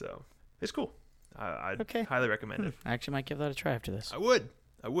 So it's cool. I'd highly recommend it. I actually might give that a try after this. I would.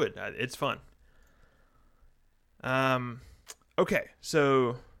 It's fun. Okay,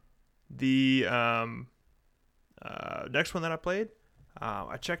 so the next one that I played,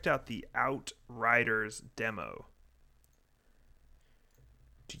 I checked out the Outriders demo.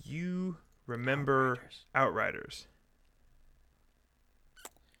 Do you remember Outriders?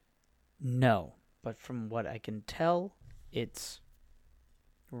 No, but from what I can tell, it's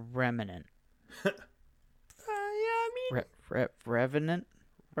Remnant. Revenant?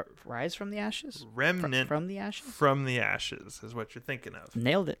 Rise from the Ashes? Remnant from the Ashes? From the Ashes is what you're thinking of.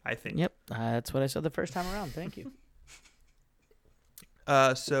 Nailed it. I think. Yep, that's what I said the first time around. Thank you.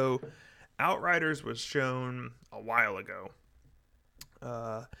 So Outriders was shown a while ago.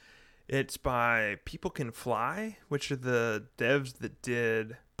 It's by People Can Fly, which are the devs that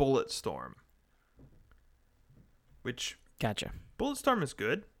did Bulletstorm. Which... Gotcha. Bulletstorm is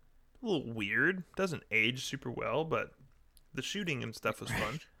good. A little weird. Doesn't age super well, but the shooting and stuff was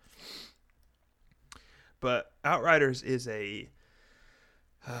fun. But Outriders is a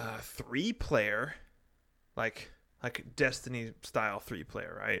 3-player, like Destiny style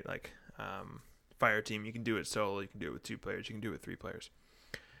 3-player, right? Like Fireteam, you can do it solo, you can do it with 2 players, you can do it with 3 players.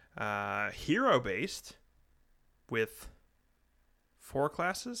 Hero based with 4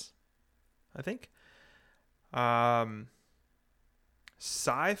 classes, I think.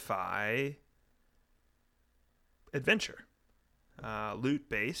 Sci-fi adventure, loot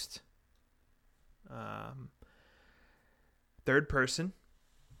based, 3rd person,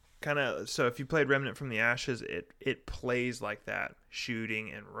 kind of. So if you played Remnant from the Ashes, it plays like that,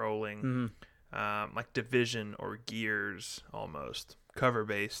 shooting and rolling, like Division or Gears almost, cover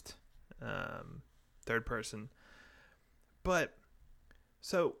based, 3rd person. But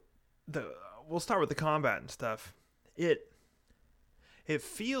so we'll start with the combat and stuff. It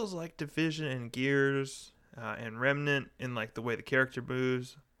feels like Division and Gears and Remnant in like the way the character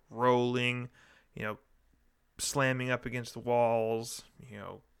moves, rolling, slamming up against the walls,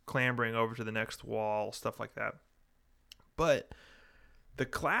 clambering over to the next wall, stuff like that. But the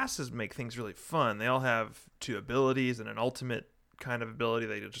classes make things really fun. They all have 2 abilities and an ultimate kind of ability.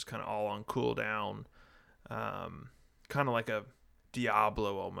 They just kind of all on cooldown, kind of like a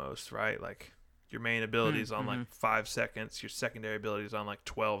Diablo almost, right? Like your main ability is on like 5 seconds, your secondary ability is on like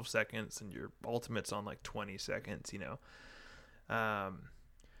 12 seconds, and your ultimate's on like 20 seconds,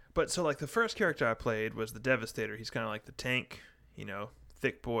 But so like the first character I played was the Devastator. He's kind of like the tank,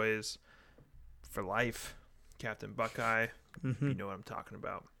 thick boys for life, Captain Buckeye. You know what I'm talking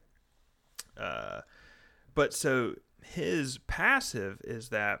about. But so his passive is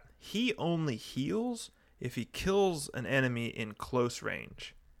that he only heals if he kills an enemy in close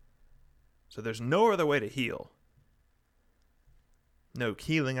range. So there's no other way to heal. No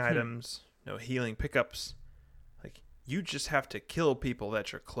healing items, no healing pickups. Like, you just have to kill people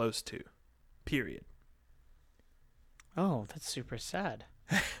that you're close to. Period. Oh, that's super sad.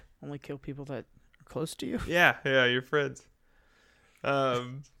 Only kill people that are close to you? Yeah, your friends.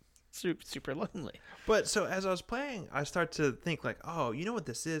 super, super lonely. But so as I was playing, I start to think like, oh, you know what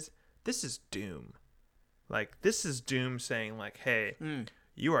this is? This is Doom. Like, this is Doom saying like, hey,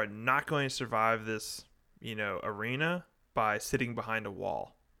 you are not going to survive this, arena by sitting behind a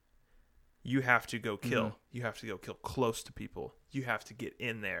wall. You have to go kill. Mm-hmm. You have to go kill close to people. You have to get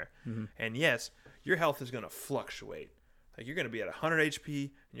in there. Mm-hmm. And yes, your health is going to fluctuate. Like, you're going to be at 100 HP,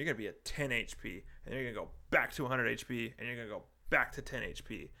 and you're going to be at 10 HP, and you're going to go back to 100 HP, and you're going to go back to 10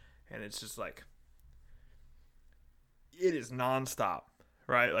 HP. And it's just like, it is nonstop,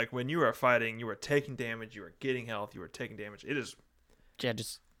 right? Like, when you are fighting, you are taking damage, you are getting health, you are taking damage. It is... Yeah,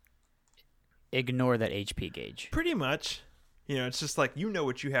 just ignore that HP gauge. Pretty much. It's just like,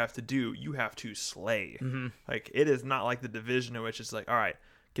 what you have to do. You have to slay. Mm-hmm. Like, it is not like the Division in which it's like, all right,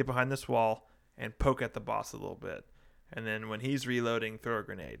 get behind this wall and poke at the boss a little bit. And then when he's reloading, throw a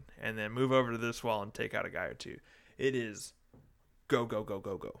grenade. And then move over to this wall and take out a guy or two. It is go, go, go,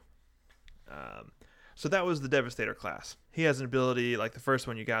 go, go. So that was the Devastator class. He has an ability, like the first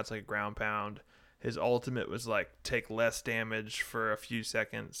one you got, it's like a ground pound. His ultimate was like take less damage for a few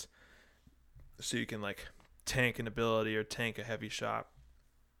seconds. So you can like tank an ability or tank a heavy shot.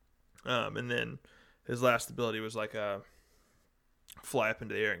 And then his last ability was like a fly up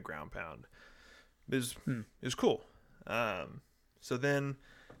into the air and ground pound. It was cool. So then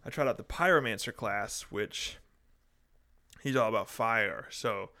I tried out the Pyromancer class, which he's all about fire.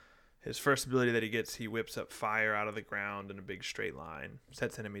 So his first ability that he gets, he whips up fire out of the ground in a big straight line,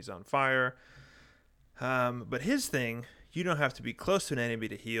 sets enemies on fire. But his thing, you don't have to be close to an enemy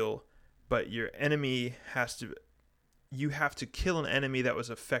to heal, but your enemy you have to kill an enemy that was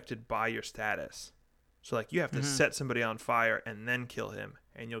affected by your status. So like you have to set somebody on fire and then kill him,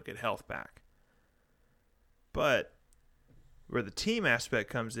 and you'll get health back. But where the team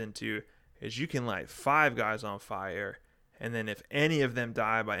aspect comes into is you can light 5 guys on fire, and then if any of them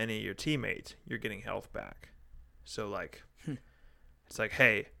die by any of your teammates, you're getting health back. So like, it's like,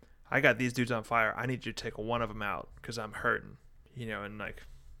 hey, I got these dudes on fire. I need you to take one of them out because I'm hurting, and like,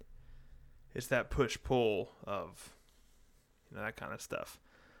 it's that push-pull of, that kind of stuff.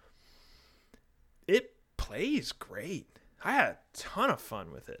 It plays great. I had a ton of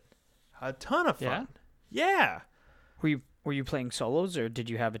fun with it. A ton of fun. Yeah. Were you playing solos, or did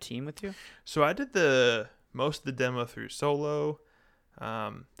you have a team with you? So I did most of the demo through solo.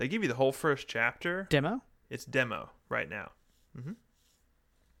 They give you the whole first chapter. Demo? It's demo right now. Mm-hmm.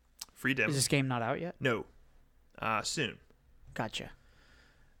 Free demo. Is this game not out yet? No. Soon. Gotcha.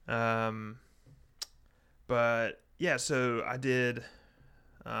 But yeah, so I did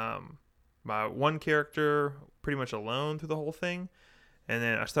my one character pretty much alone through the whole thing. And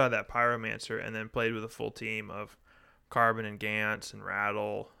then I started that Pyromancer and then played with a full team of Carbon and Gantz and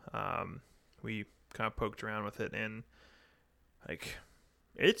Rattle. We kind of poked around with it, and like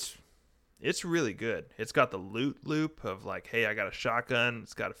it's really good. It's got the loot loop of like, hey, I got a shotgun.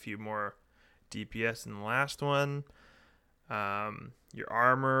 It's got a few more DPS than the last one. Your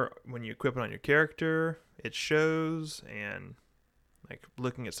armor, when you equip it on your character, it shows. And like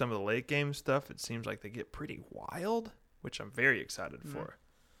looking at some of the late game stuff, it seems like they get pretty wild, which I'm very excited for.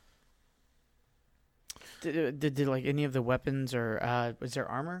 Did like any of the weapons or was there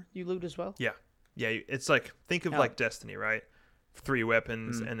armor you loot as well? Yeah. It's like, think of like Destiny, right? 3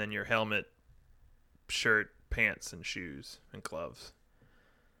 weapons and then your helmet, shirt, pants, and shoes and gloves.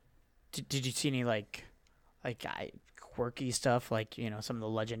 Did you see any like quirky stuff, like some of the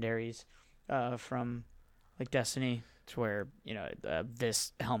legendaries from like Destiny, to where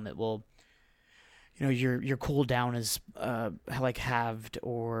this helmet will, your cooldown is like halved,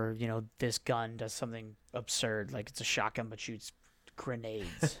 or this gun does something absurd, like it's a shotgun but shoots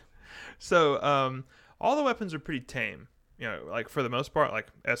grenades. So all the weapons are pretty tame. Like for the most part, like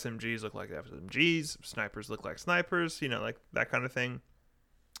SMGs look like SMGs, snipers look like snipers, like that kind of thing.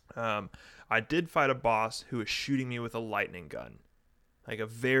 I did fight a boss who was shooting me with a lightning gun, like a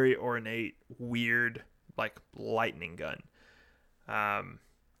very ornate, weird, like lightning gun.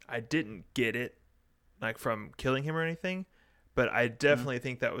 I didn't get it like from killing him or anything, but I definitely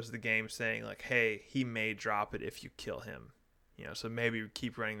think that was the game saying like, hey, he may drop it if you kill him. So maybe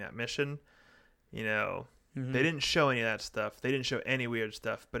keep running that mission. They didn't show any of that stuff. They didn't show any weird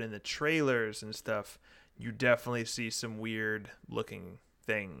stuff, but in the trailers and stuff, you definitely see some weird looking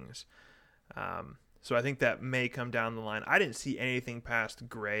things. So I think that may come down the line. I didn't see anything past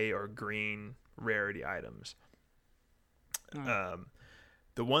gray or green rarity items. The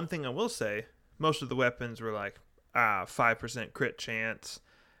one thing I will say, most of the weapons were like 5% crit chance,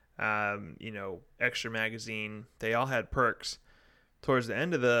 extra magazine. They all had perks. Towards the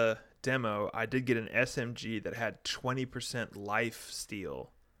end of the demo, I did get an SMG that had 20% life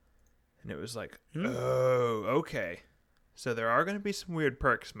steal. And it was like, oh, okay. So there are going to be some weird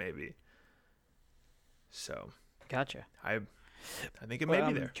perks, maybe. So, gotcha. I think it may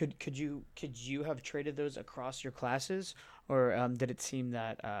be there. Could you have traded those across your classes, or did it seem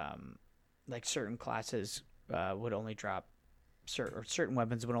that like certain classes would only drop certain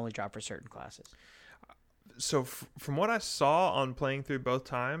weapons would only drop for certain classes? So from what I saw on playing through both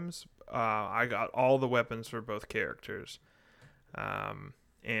times, I got all the weapons for both characters.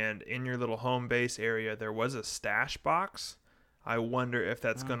 And in your little home base area, there was a stash box. I wonder if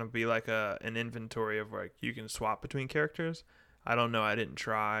that's going to be like an inventory of like you can swap between characters. I don't know. I didn't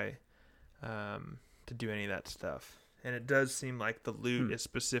try to do any of that stuff. And it does seem like the loot is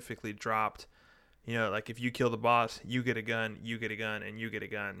specifically dropped. You know, like if you kill the boss, you get a gun, and you get a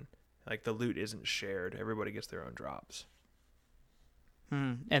gun. Like the loot isn't shared. Everybody gets their own drops.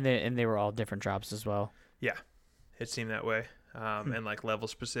 And they were all different drops as well. Yeah, it seemed that way. And like level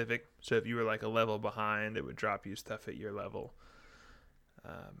specific. So if you were like a level behind, it would drop you stuff at your level.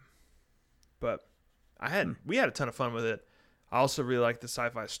 But we had a ton of fun with it. I also really liked the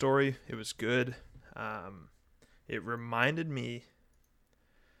sci-fi story. It was good. It reminded me,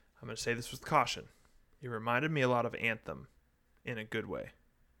 I'm going to say this with caution. It reminded me a lot of Anthem in a good way.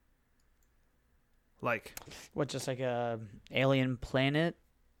 Like what, just like a alien planet?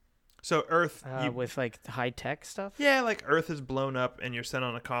 So Earth with like high tech stuff? Yeah, like Earth is blown up and you're sent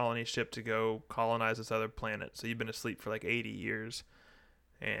on a colony ship to go colonize this other planet. So you've been asleep for like 80 years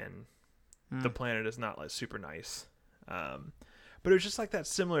and the planet is not like super nice. But it was just like that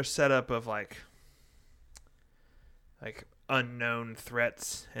similar setup of like unknown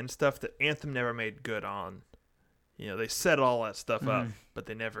threats and stuff that Anthem never made good on. You know, they set all that stuff up, but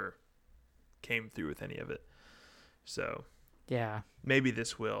they never came through with any of it. So yeah, maybe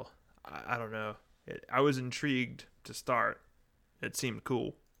this will. I don't know. I was intrigued to start. It seemed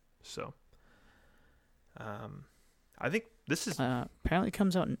cool. So I think this is apparently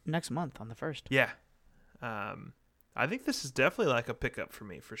comes out next month on the 1st. Yeah. I think this is definitely like a pickup for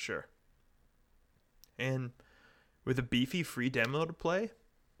me for sure. And with a beefy free demo to play,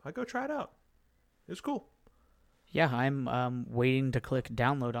 I go try it out. It was cool. Yeah, I'm waiting to click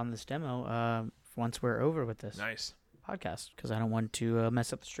download on this demo once we're over with this podcast, because I don't want to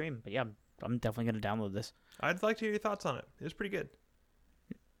mess up the stream. But yeah, I'm definitely going to download this. I'd like to hear your thoughts on it. It was pretty good.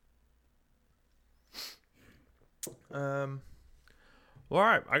 Well, all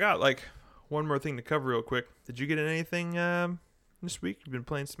right. I got like one more thing to cover real quick. Did you get anything this week? You've been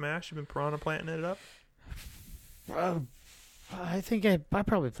playing Smash? You've been piranha planting it up? I think I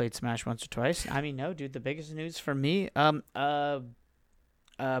probably played Smash once or twice. I mean, no, dude. The biggest news for me, Pyra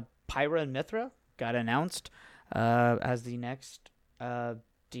and Mythra got announced as the next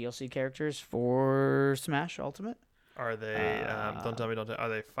DLC characters for Smash Ultimate. Are they? Don't tell me. Are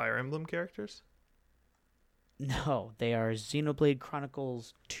they Fire Emblem characters? No, they are Xenoblade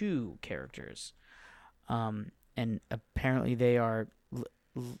Chronicles 2 characters, and apparently they are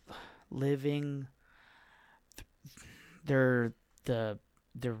living. They're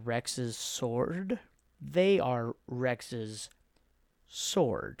Rex's sword. They are Rex's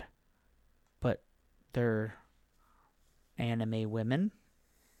sword, but they're anime women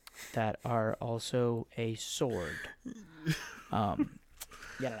that are also a sword. Yeah,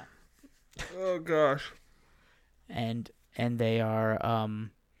 no. Oh gosh. And they are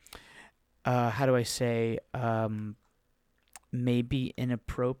how do I say, maybe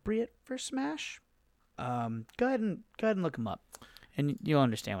inappropriate for Smash. Go ahead and look them up, and you'll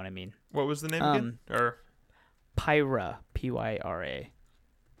understand what I mean. What was the name again? Or Pyra, Pyra,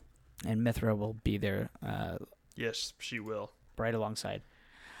 and Mythra will be there. Yes, she will. Right alongside.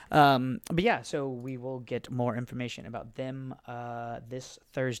 But yeah, so we will get more information about them this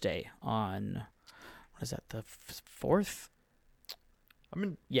Thursday on, what is that, the 4th?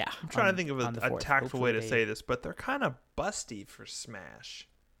 I'm trying to think of a tactful way to say this, but they're kind of busty for Smash.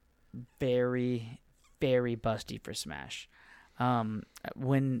 Very, very busty for Smash.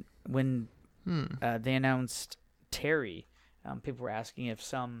 When they announced Terry, people were asking if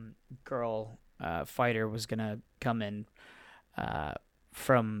some girl fighter was gonna come in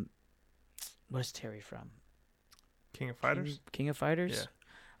from, where's Terry from? King of Fighters. King of Fighters.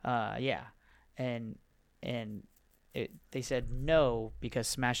 Yeah. Yeah, and they said no because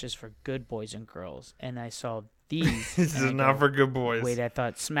Smash is for good boys and girls, and I saw these. This is not for good boys. Wait, I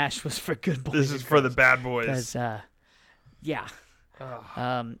thought Smash was for good boys. This is for the bad boys. Yeah.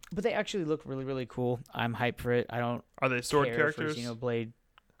 But they actually look really, really cool. I'm hyped for it. I don't. Are they sword characters? For Xenoblade.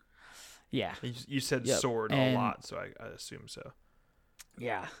 Yeah. You said sword a lot, so I assume so.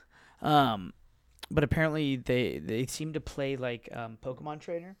 Yeah. But apparently they seem to play like Pokemon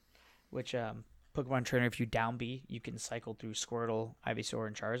Trainer, which Pokemon Trainer, if you down B, you can cycle through Squirtle, Ivysaur,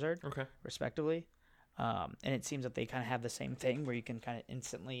 and Charizard, Okay. respectively. And it seems that they kind of have the same thing where you can kind of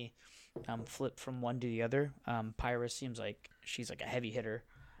instantly flip from one to the other. Pyrus seems like she's like a heavy hitter.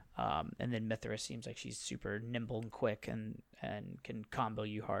 And then Mithras seems like she's super nimble and quick and can combo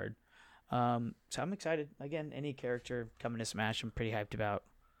you hard. So I'm excited. Again, any character coming to Smash, I'm pretty hyped about.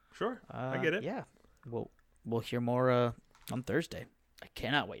 Sure, I get it. Yeah, we'll hear more on Thursday. I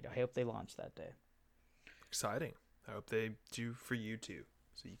cannot wait. I hope they launch that day. Exciting. I hope they do for you too,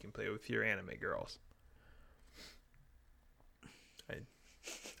 so you can play with your anime girls.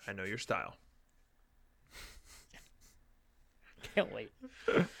 I know your style. Can't wait.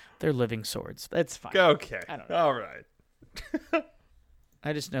 They're living swords. That's fine. Okay. I don't know. All right.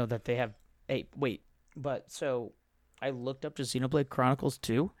 I just know that they have. Hey, wait. But so I looked up to Xenoblade Chronicles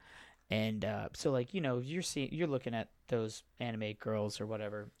 2, and so like you're looking at those anime girls or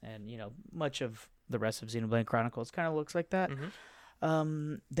whatever, and much of the rest of Xenoblade Chronicles kind of looks like that.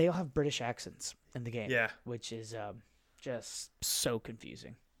 Mm-hmm. They all have British accents in the game. Yeah. Which is just so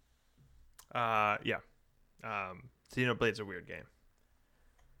confusing. Yeah. Xenoblade's a weird game.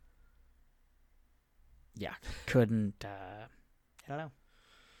 Yeah. Couldn't. I don't know.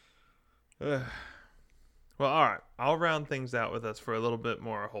 Well, all right. I'll round things out with us for a little bit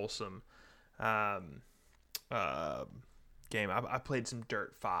more wholesome game. I played some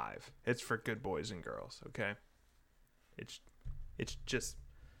Dirt 5. It's for good boys and girls, okay? It's just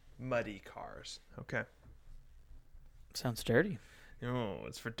muddy cars, okay? Sounds dirty. No,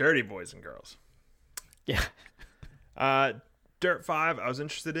 it's for dirty boys and girls. Yeah. Dirt 5, I was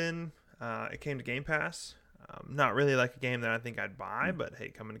interested in. It came to Game Pass. Not really like a game that I think I'd buy, but hey,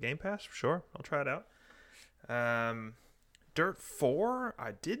 coming to Game Pass, sure, I'll try it out. Dirt 4,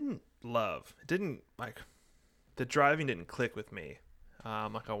 I didn't love. It didn't, like, the driving didn't click with me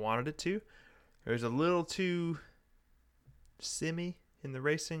like I wanted it to. It was a little too simmy in the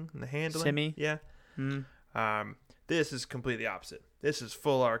racing and the handling. Simmy? Yeah. Mm. This is completely opposite. This is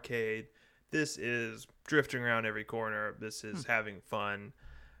full arcade. This is drifting around every corner. This is having fun.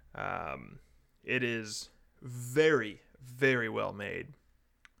 It is very, very well made,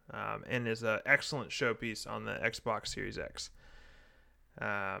 and is an excellent showpiece on the Xbox Series X.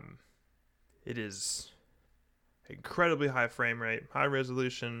 It is incredibly high frame rate, high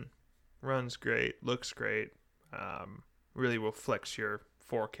resolution, runs great, looks great. Really will flex your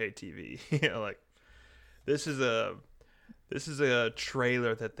 4K TV. Like this is a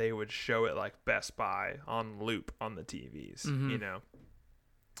trailer that they would show at like Best Buy on loop on the TVs. Mm-hmm.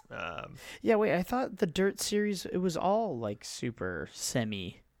 Yeah, wait, I thought the Dirt series, it was all like super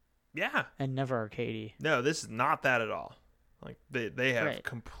semi. Yeah. And never arcadey. No, this is not that at all. Like they have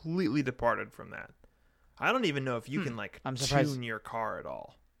completely departed from that. I don't even know if you can like tune your car at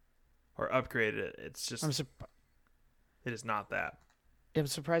all or upgrade it. It's just it is not that. I'm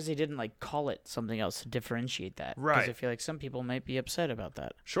surprised they didn't like call it something else to differentiate that. Right. Because I feel like some people might be upset about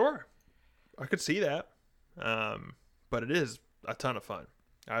that. Sure. I could see that. But it is a ton of fun.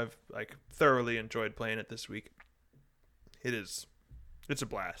 I've like thoroughly enjoyed playing it this week. It's a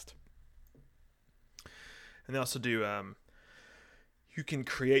blast. And they also do you can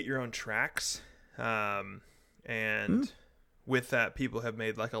create your own tracks. And with that, people have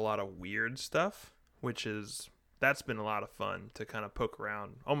made like a lot of weird stuff, that's been a lot of fun to kind of poke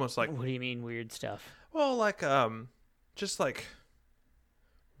around. Almost like, what do you mean weird stuff? Well, like just like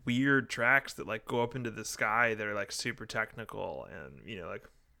weird tracks that like go up into the sky that are like super technical and like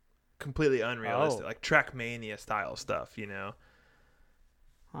completely unrealistic, like Trackmania style stuff.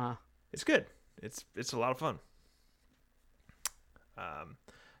 It's good. It's a lot of fun.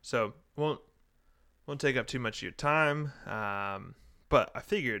 So won't take up too much of your time. But I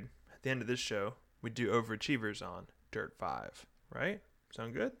figured at the end of this show we'd do overachievers on Dirt 5, right?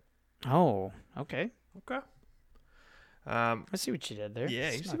 Sound good? Oh, okay. Okay. I see what you did there.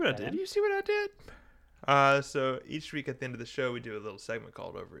 Yeah, you see what I did? You see what I did? So each week at the end of the show, we do a little segment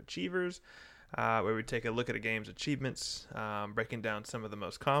called Overachievers, where we take a look at a game's achievements, breaking down some of the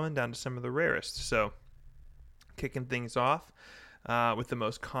most common down to some of the rarest. So kicking things off with the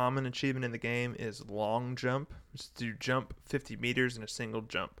most common achievement in the game is long jump. Just to jump 50 meters in a single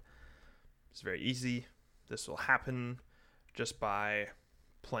jump. It's very easy. This will happen just by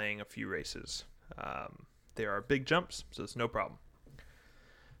playing a few races. There are big jumps, so it's no problem.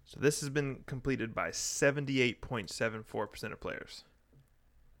 So this has been completed by 78.74% of players.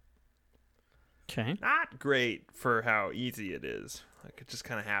 Okay. Not great for how easy it is. Like, it just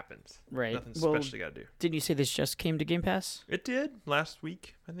kind of happens. Right. Nothing special you got to do. Didn't you say this just came to Game Pass? It did last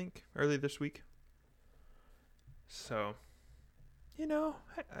week, I think. Early this week. So,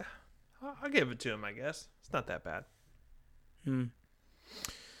 I'll give it to him, I guess. It's not that bad. Hmm.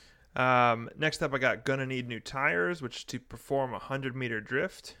 Next up, I got gonna need new tires, which is to perform a 100-meter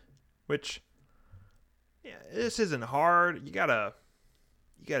drift. Which, yeah, this isn't hard. You gotta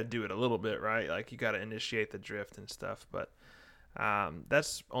do it a little bit, right? Like you gotta initiate the drift and stuff. But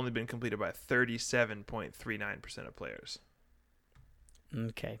that's only been completed by 37.39% of players.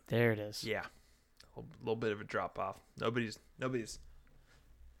 Okay, there it is. Yeah, a little bit of a drop off. Nobody's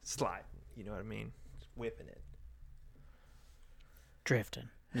sliding. You know what I mean? Just whipping it. Drifting.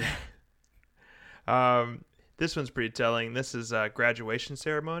 This one's pretty telling. This is a graduation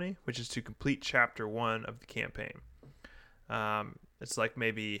ceremony, which is to complete chapter 1 of the campaign. It's like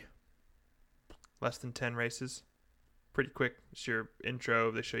maybe less than 10 races. Pretty quick. It's your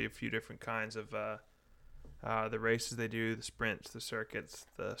intro. They show you a few different kinds of the races they do, the sprints, the circuits,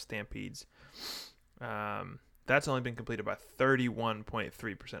 the stampedes. That's only been completed by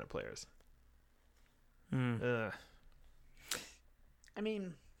 31.3% of players. I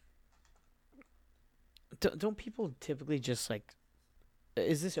mean, don't people typically just like...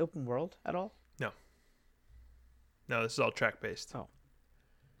 Is this open world at all? No, this is all track-based. Oh.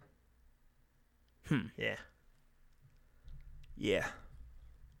 Yeah.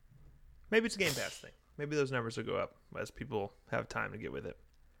 Maybe it's a Game Pass thing. Maybe those numbers will go up as people have time to get with it.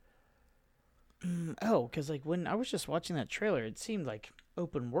 Oh, because like when I was just watching that trailer, it seemed like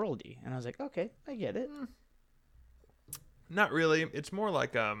open worldy, and I was like, okay, I get it. Not really. It's more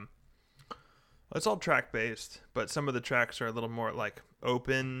like it's all track-based, but some of the tracks are a little more like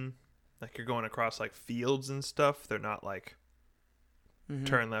open. Like you're going across like fields and stuff. They're not like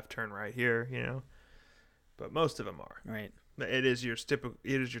turn left, turn right here, you know. But most of them are. Right. It is your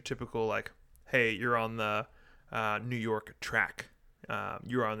typical like, hey, you're on the New York track.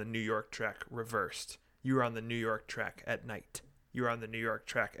 You're on the New York track reversed. You're on the New York track at night. You're on the New York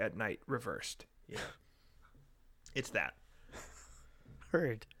track at night reversed. Yeah. It's that.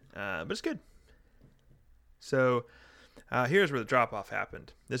 Heard. But it's good. So here's where the drop-off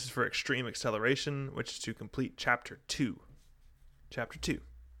happened. This is for Extreme Acceleration, which is to complete Chapter 2. Chapter 2.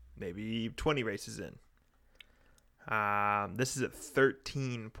 Maybe 20 races in. This is at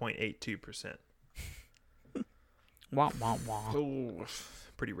 13.82%. Wah, wah, wah. Oh,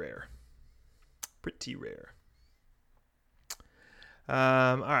 pretty rare. Pretty rare.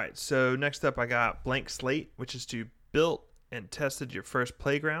 All right, so next up I got Blank Slate, which is to build and tested your first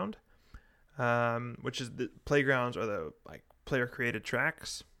playground. Which is the playgrounds are the like player created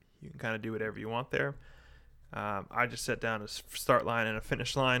tracks. You can kind of do whatever you want there. I just set down a start line and a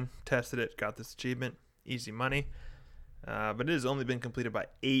finish line, tested it, got this achievement, easy money. But it has only been completed by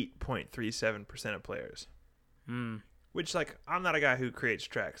 8.37% of players. Which, like, I'm not a guy who creates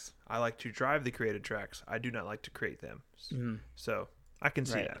tracks. I like to drive the created tracks. I do not like to create them. So I can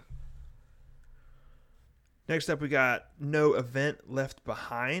see that. Next up, we got No Event Left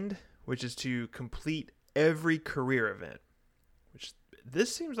Behind, which is to complete every career event. Which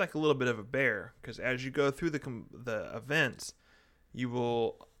this seems like a little bit of a bear, because as you go through the events,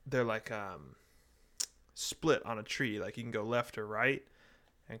 they're like split on a tree. Like you can go left or right,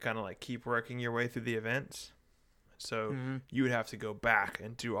 and kind of like keep working your way through the events. So you would have to go back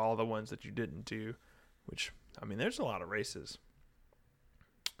and do all the ones that you didn't do, which, I mean, there's a lot of races.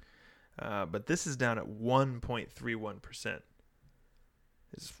 But this is down at 1.31%.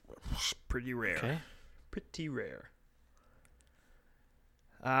 It's pretty rare. Okay. Pretty rare.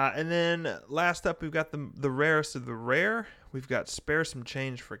 And then last up, we've got the rarest of the rare. We've got Spare Some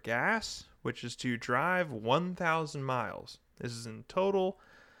Change for Gas, which is to drive 1,000 miles. This is in total,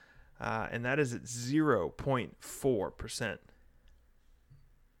 and that is at 0.4%.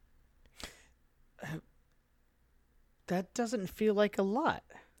 That doesn't feel like a lot.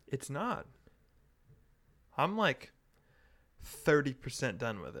 It's not. I'm like 30%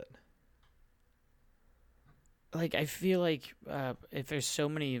 done with it. Like, I feel like if there's so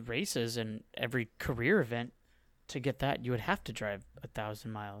many races and every career event, to get that, you would have to drive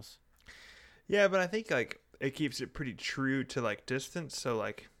 1,000 miles. Yeah, but I think like it keeps it pretty true to like distance. So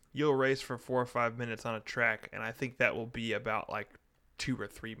like you'll race for 4 or 5 minutes on a track, and I think that will be about like 2 or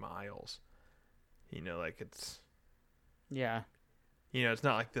 3 miles. You know, like it's... Yeah. You know, it's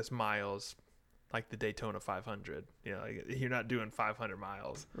not like this miles like the Daytona 500. You know, like you're not doing 500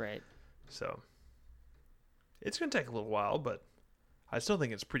 miles. Right. So it's going to take a little while, but I still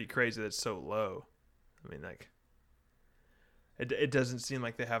think it's pretty crazy that it's so low. I mean, like, it doesn't seem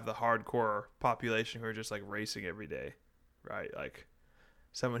like they have the hardcore population who are just like racing every day, right? Like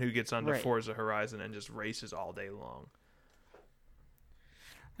someone who gets onto Forza Horizon and just races all day long.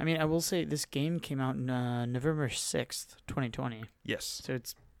 I mean, I will say this game came out November 6th, 2020. Yes. So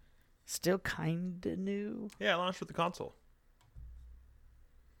it's still kind of new. Yeah, it launched with the console.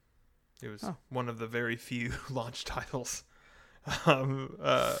 It was one of the very few launch titles.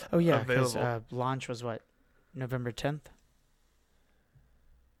 Because launch was what, November 10th?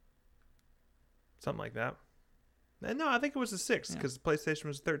 Something like that. And no, I think it was the 6th because PlayStation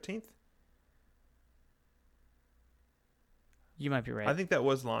was 13th. You might be right. I think that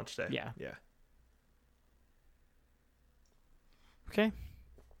was launch day. Yeah. Yeah. Okay.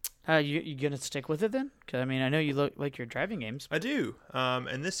 You gonna stick with it then? Because I mean, I know you look like your driving games. I do.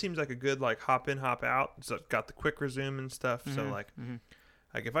 And this seems like a good hop in, hop out. It's got the quick resume and stuff. Mm-hmm. So like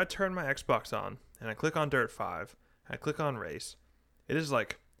if I turn my Xbox on and I click on Dirt 5, and I click on Race, it is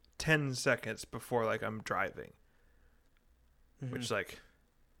like 10 seconds before like I'm driving. Which like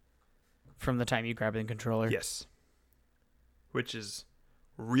from the time you grab the controller. Yes. Which is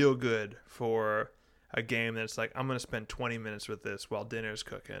real good for a game that's like, I'm going to spend 20 minutes with this while dinner's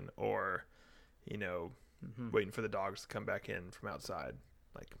cooking or, waiting for the dogs to come back in from outside.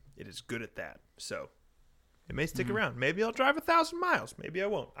 Like, it is good at that. So, it may stick around. Maybe I'll drive 1,000 miles. Maybe I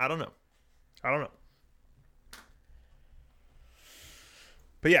won't. I don't know.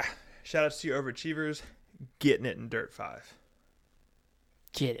 But yeah, shout outs to you overachievers getting it in Dirt 5.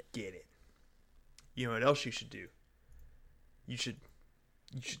 Get it. You know what else you should do? You should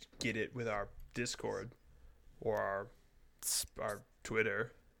get it with our Discord or our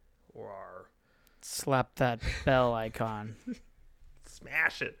Twitter or our... Slap that bell icon.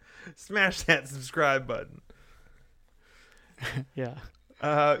 Smash it. Smash that subscribe button. Yeah.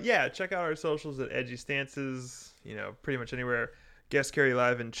 Check out our socials at Edgy Stances, pretty much anywhere. Guest Carry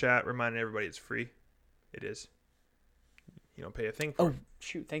live in chat, reminding everybody it's free. It is. You don't pay a thing for it. Oh,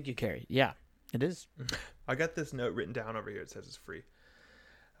 shoot. Thank you, Carrie. Yeah, it is. I got this note written down over here. It says it's free.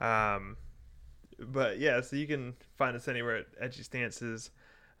 But yeah, so you can find us anywhere at Edgy Stances.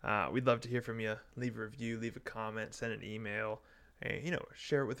 We'd love to hear from you. Leave a review, leave a comment, send an email. And,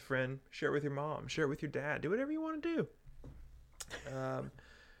 share it with a friend, share it with your mom, share it with your dad. Do whatever you want to do.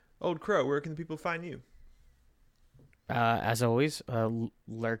 Old Crow, where can the people find you? As always,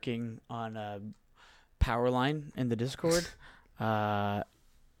 lurking on Powerline in the Discord. I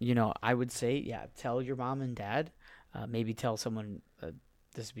would say, tell your mom and dad. Maybe tell someone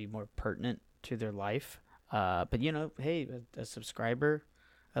this would be more pertinent to their life. But, hey, a subscriber,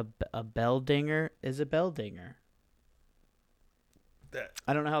 a bell dinger is a bell dinger.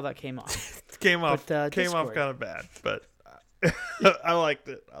 I don't know how that came off. It came off kind of bad, but I liked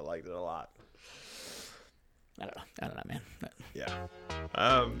it. I liked it a lot. I don't know, man. Yeah.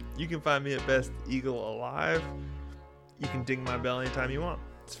 You can find me at Best Eagle Alive. You can ding my bell anytime you want.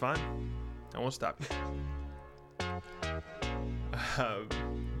 It's fine. I won't stop you.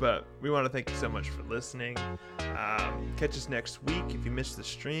 But we want to thank you so much for listening. Catch us next week. If you missed the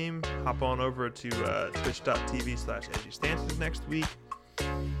stream, hop on over to twitch.tv/edgystances next week.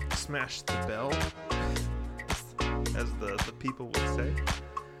 Smash the bell, as the people would say.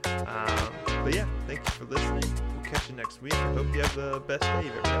 But yeah, thank you for listening. We'll catch you next week. I hope you have the best day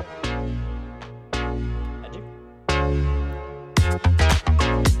you've ever had.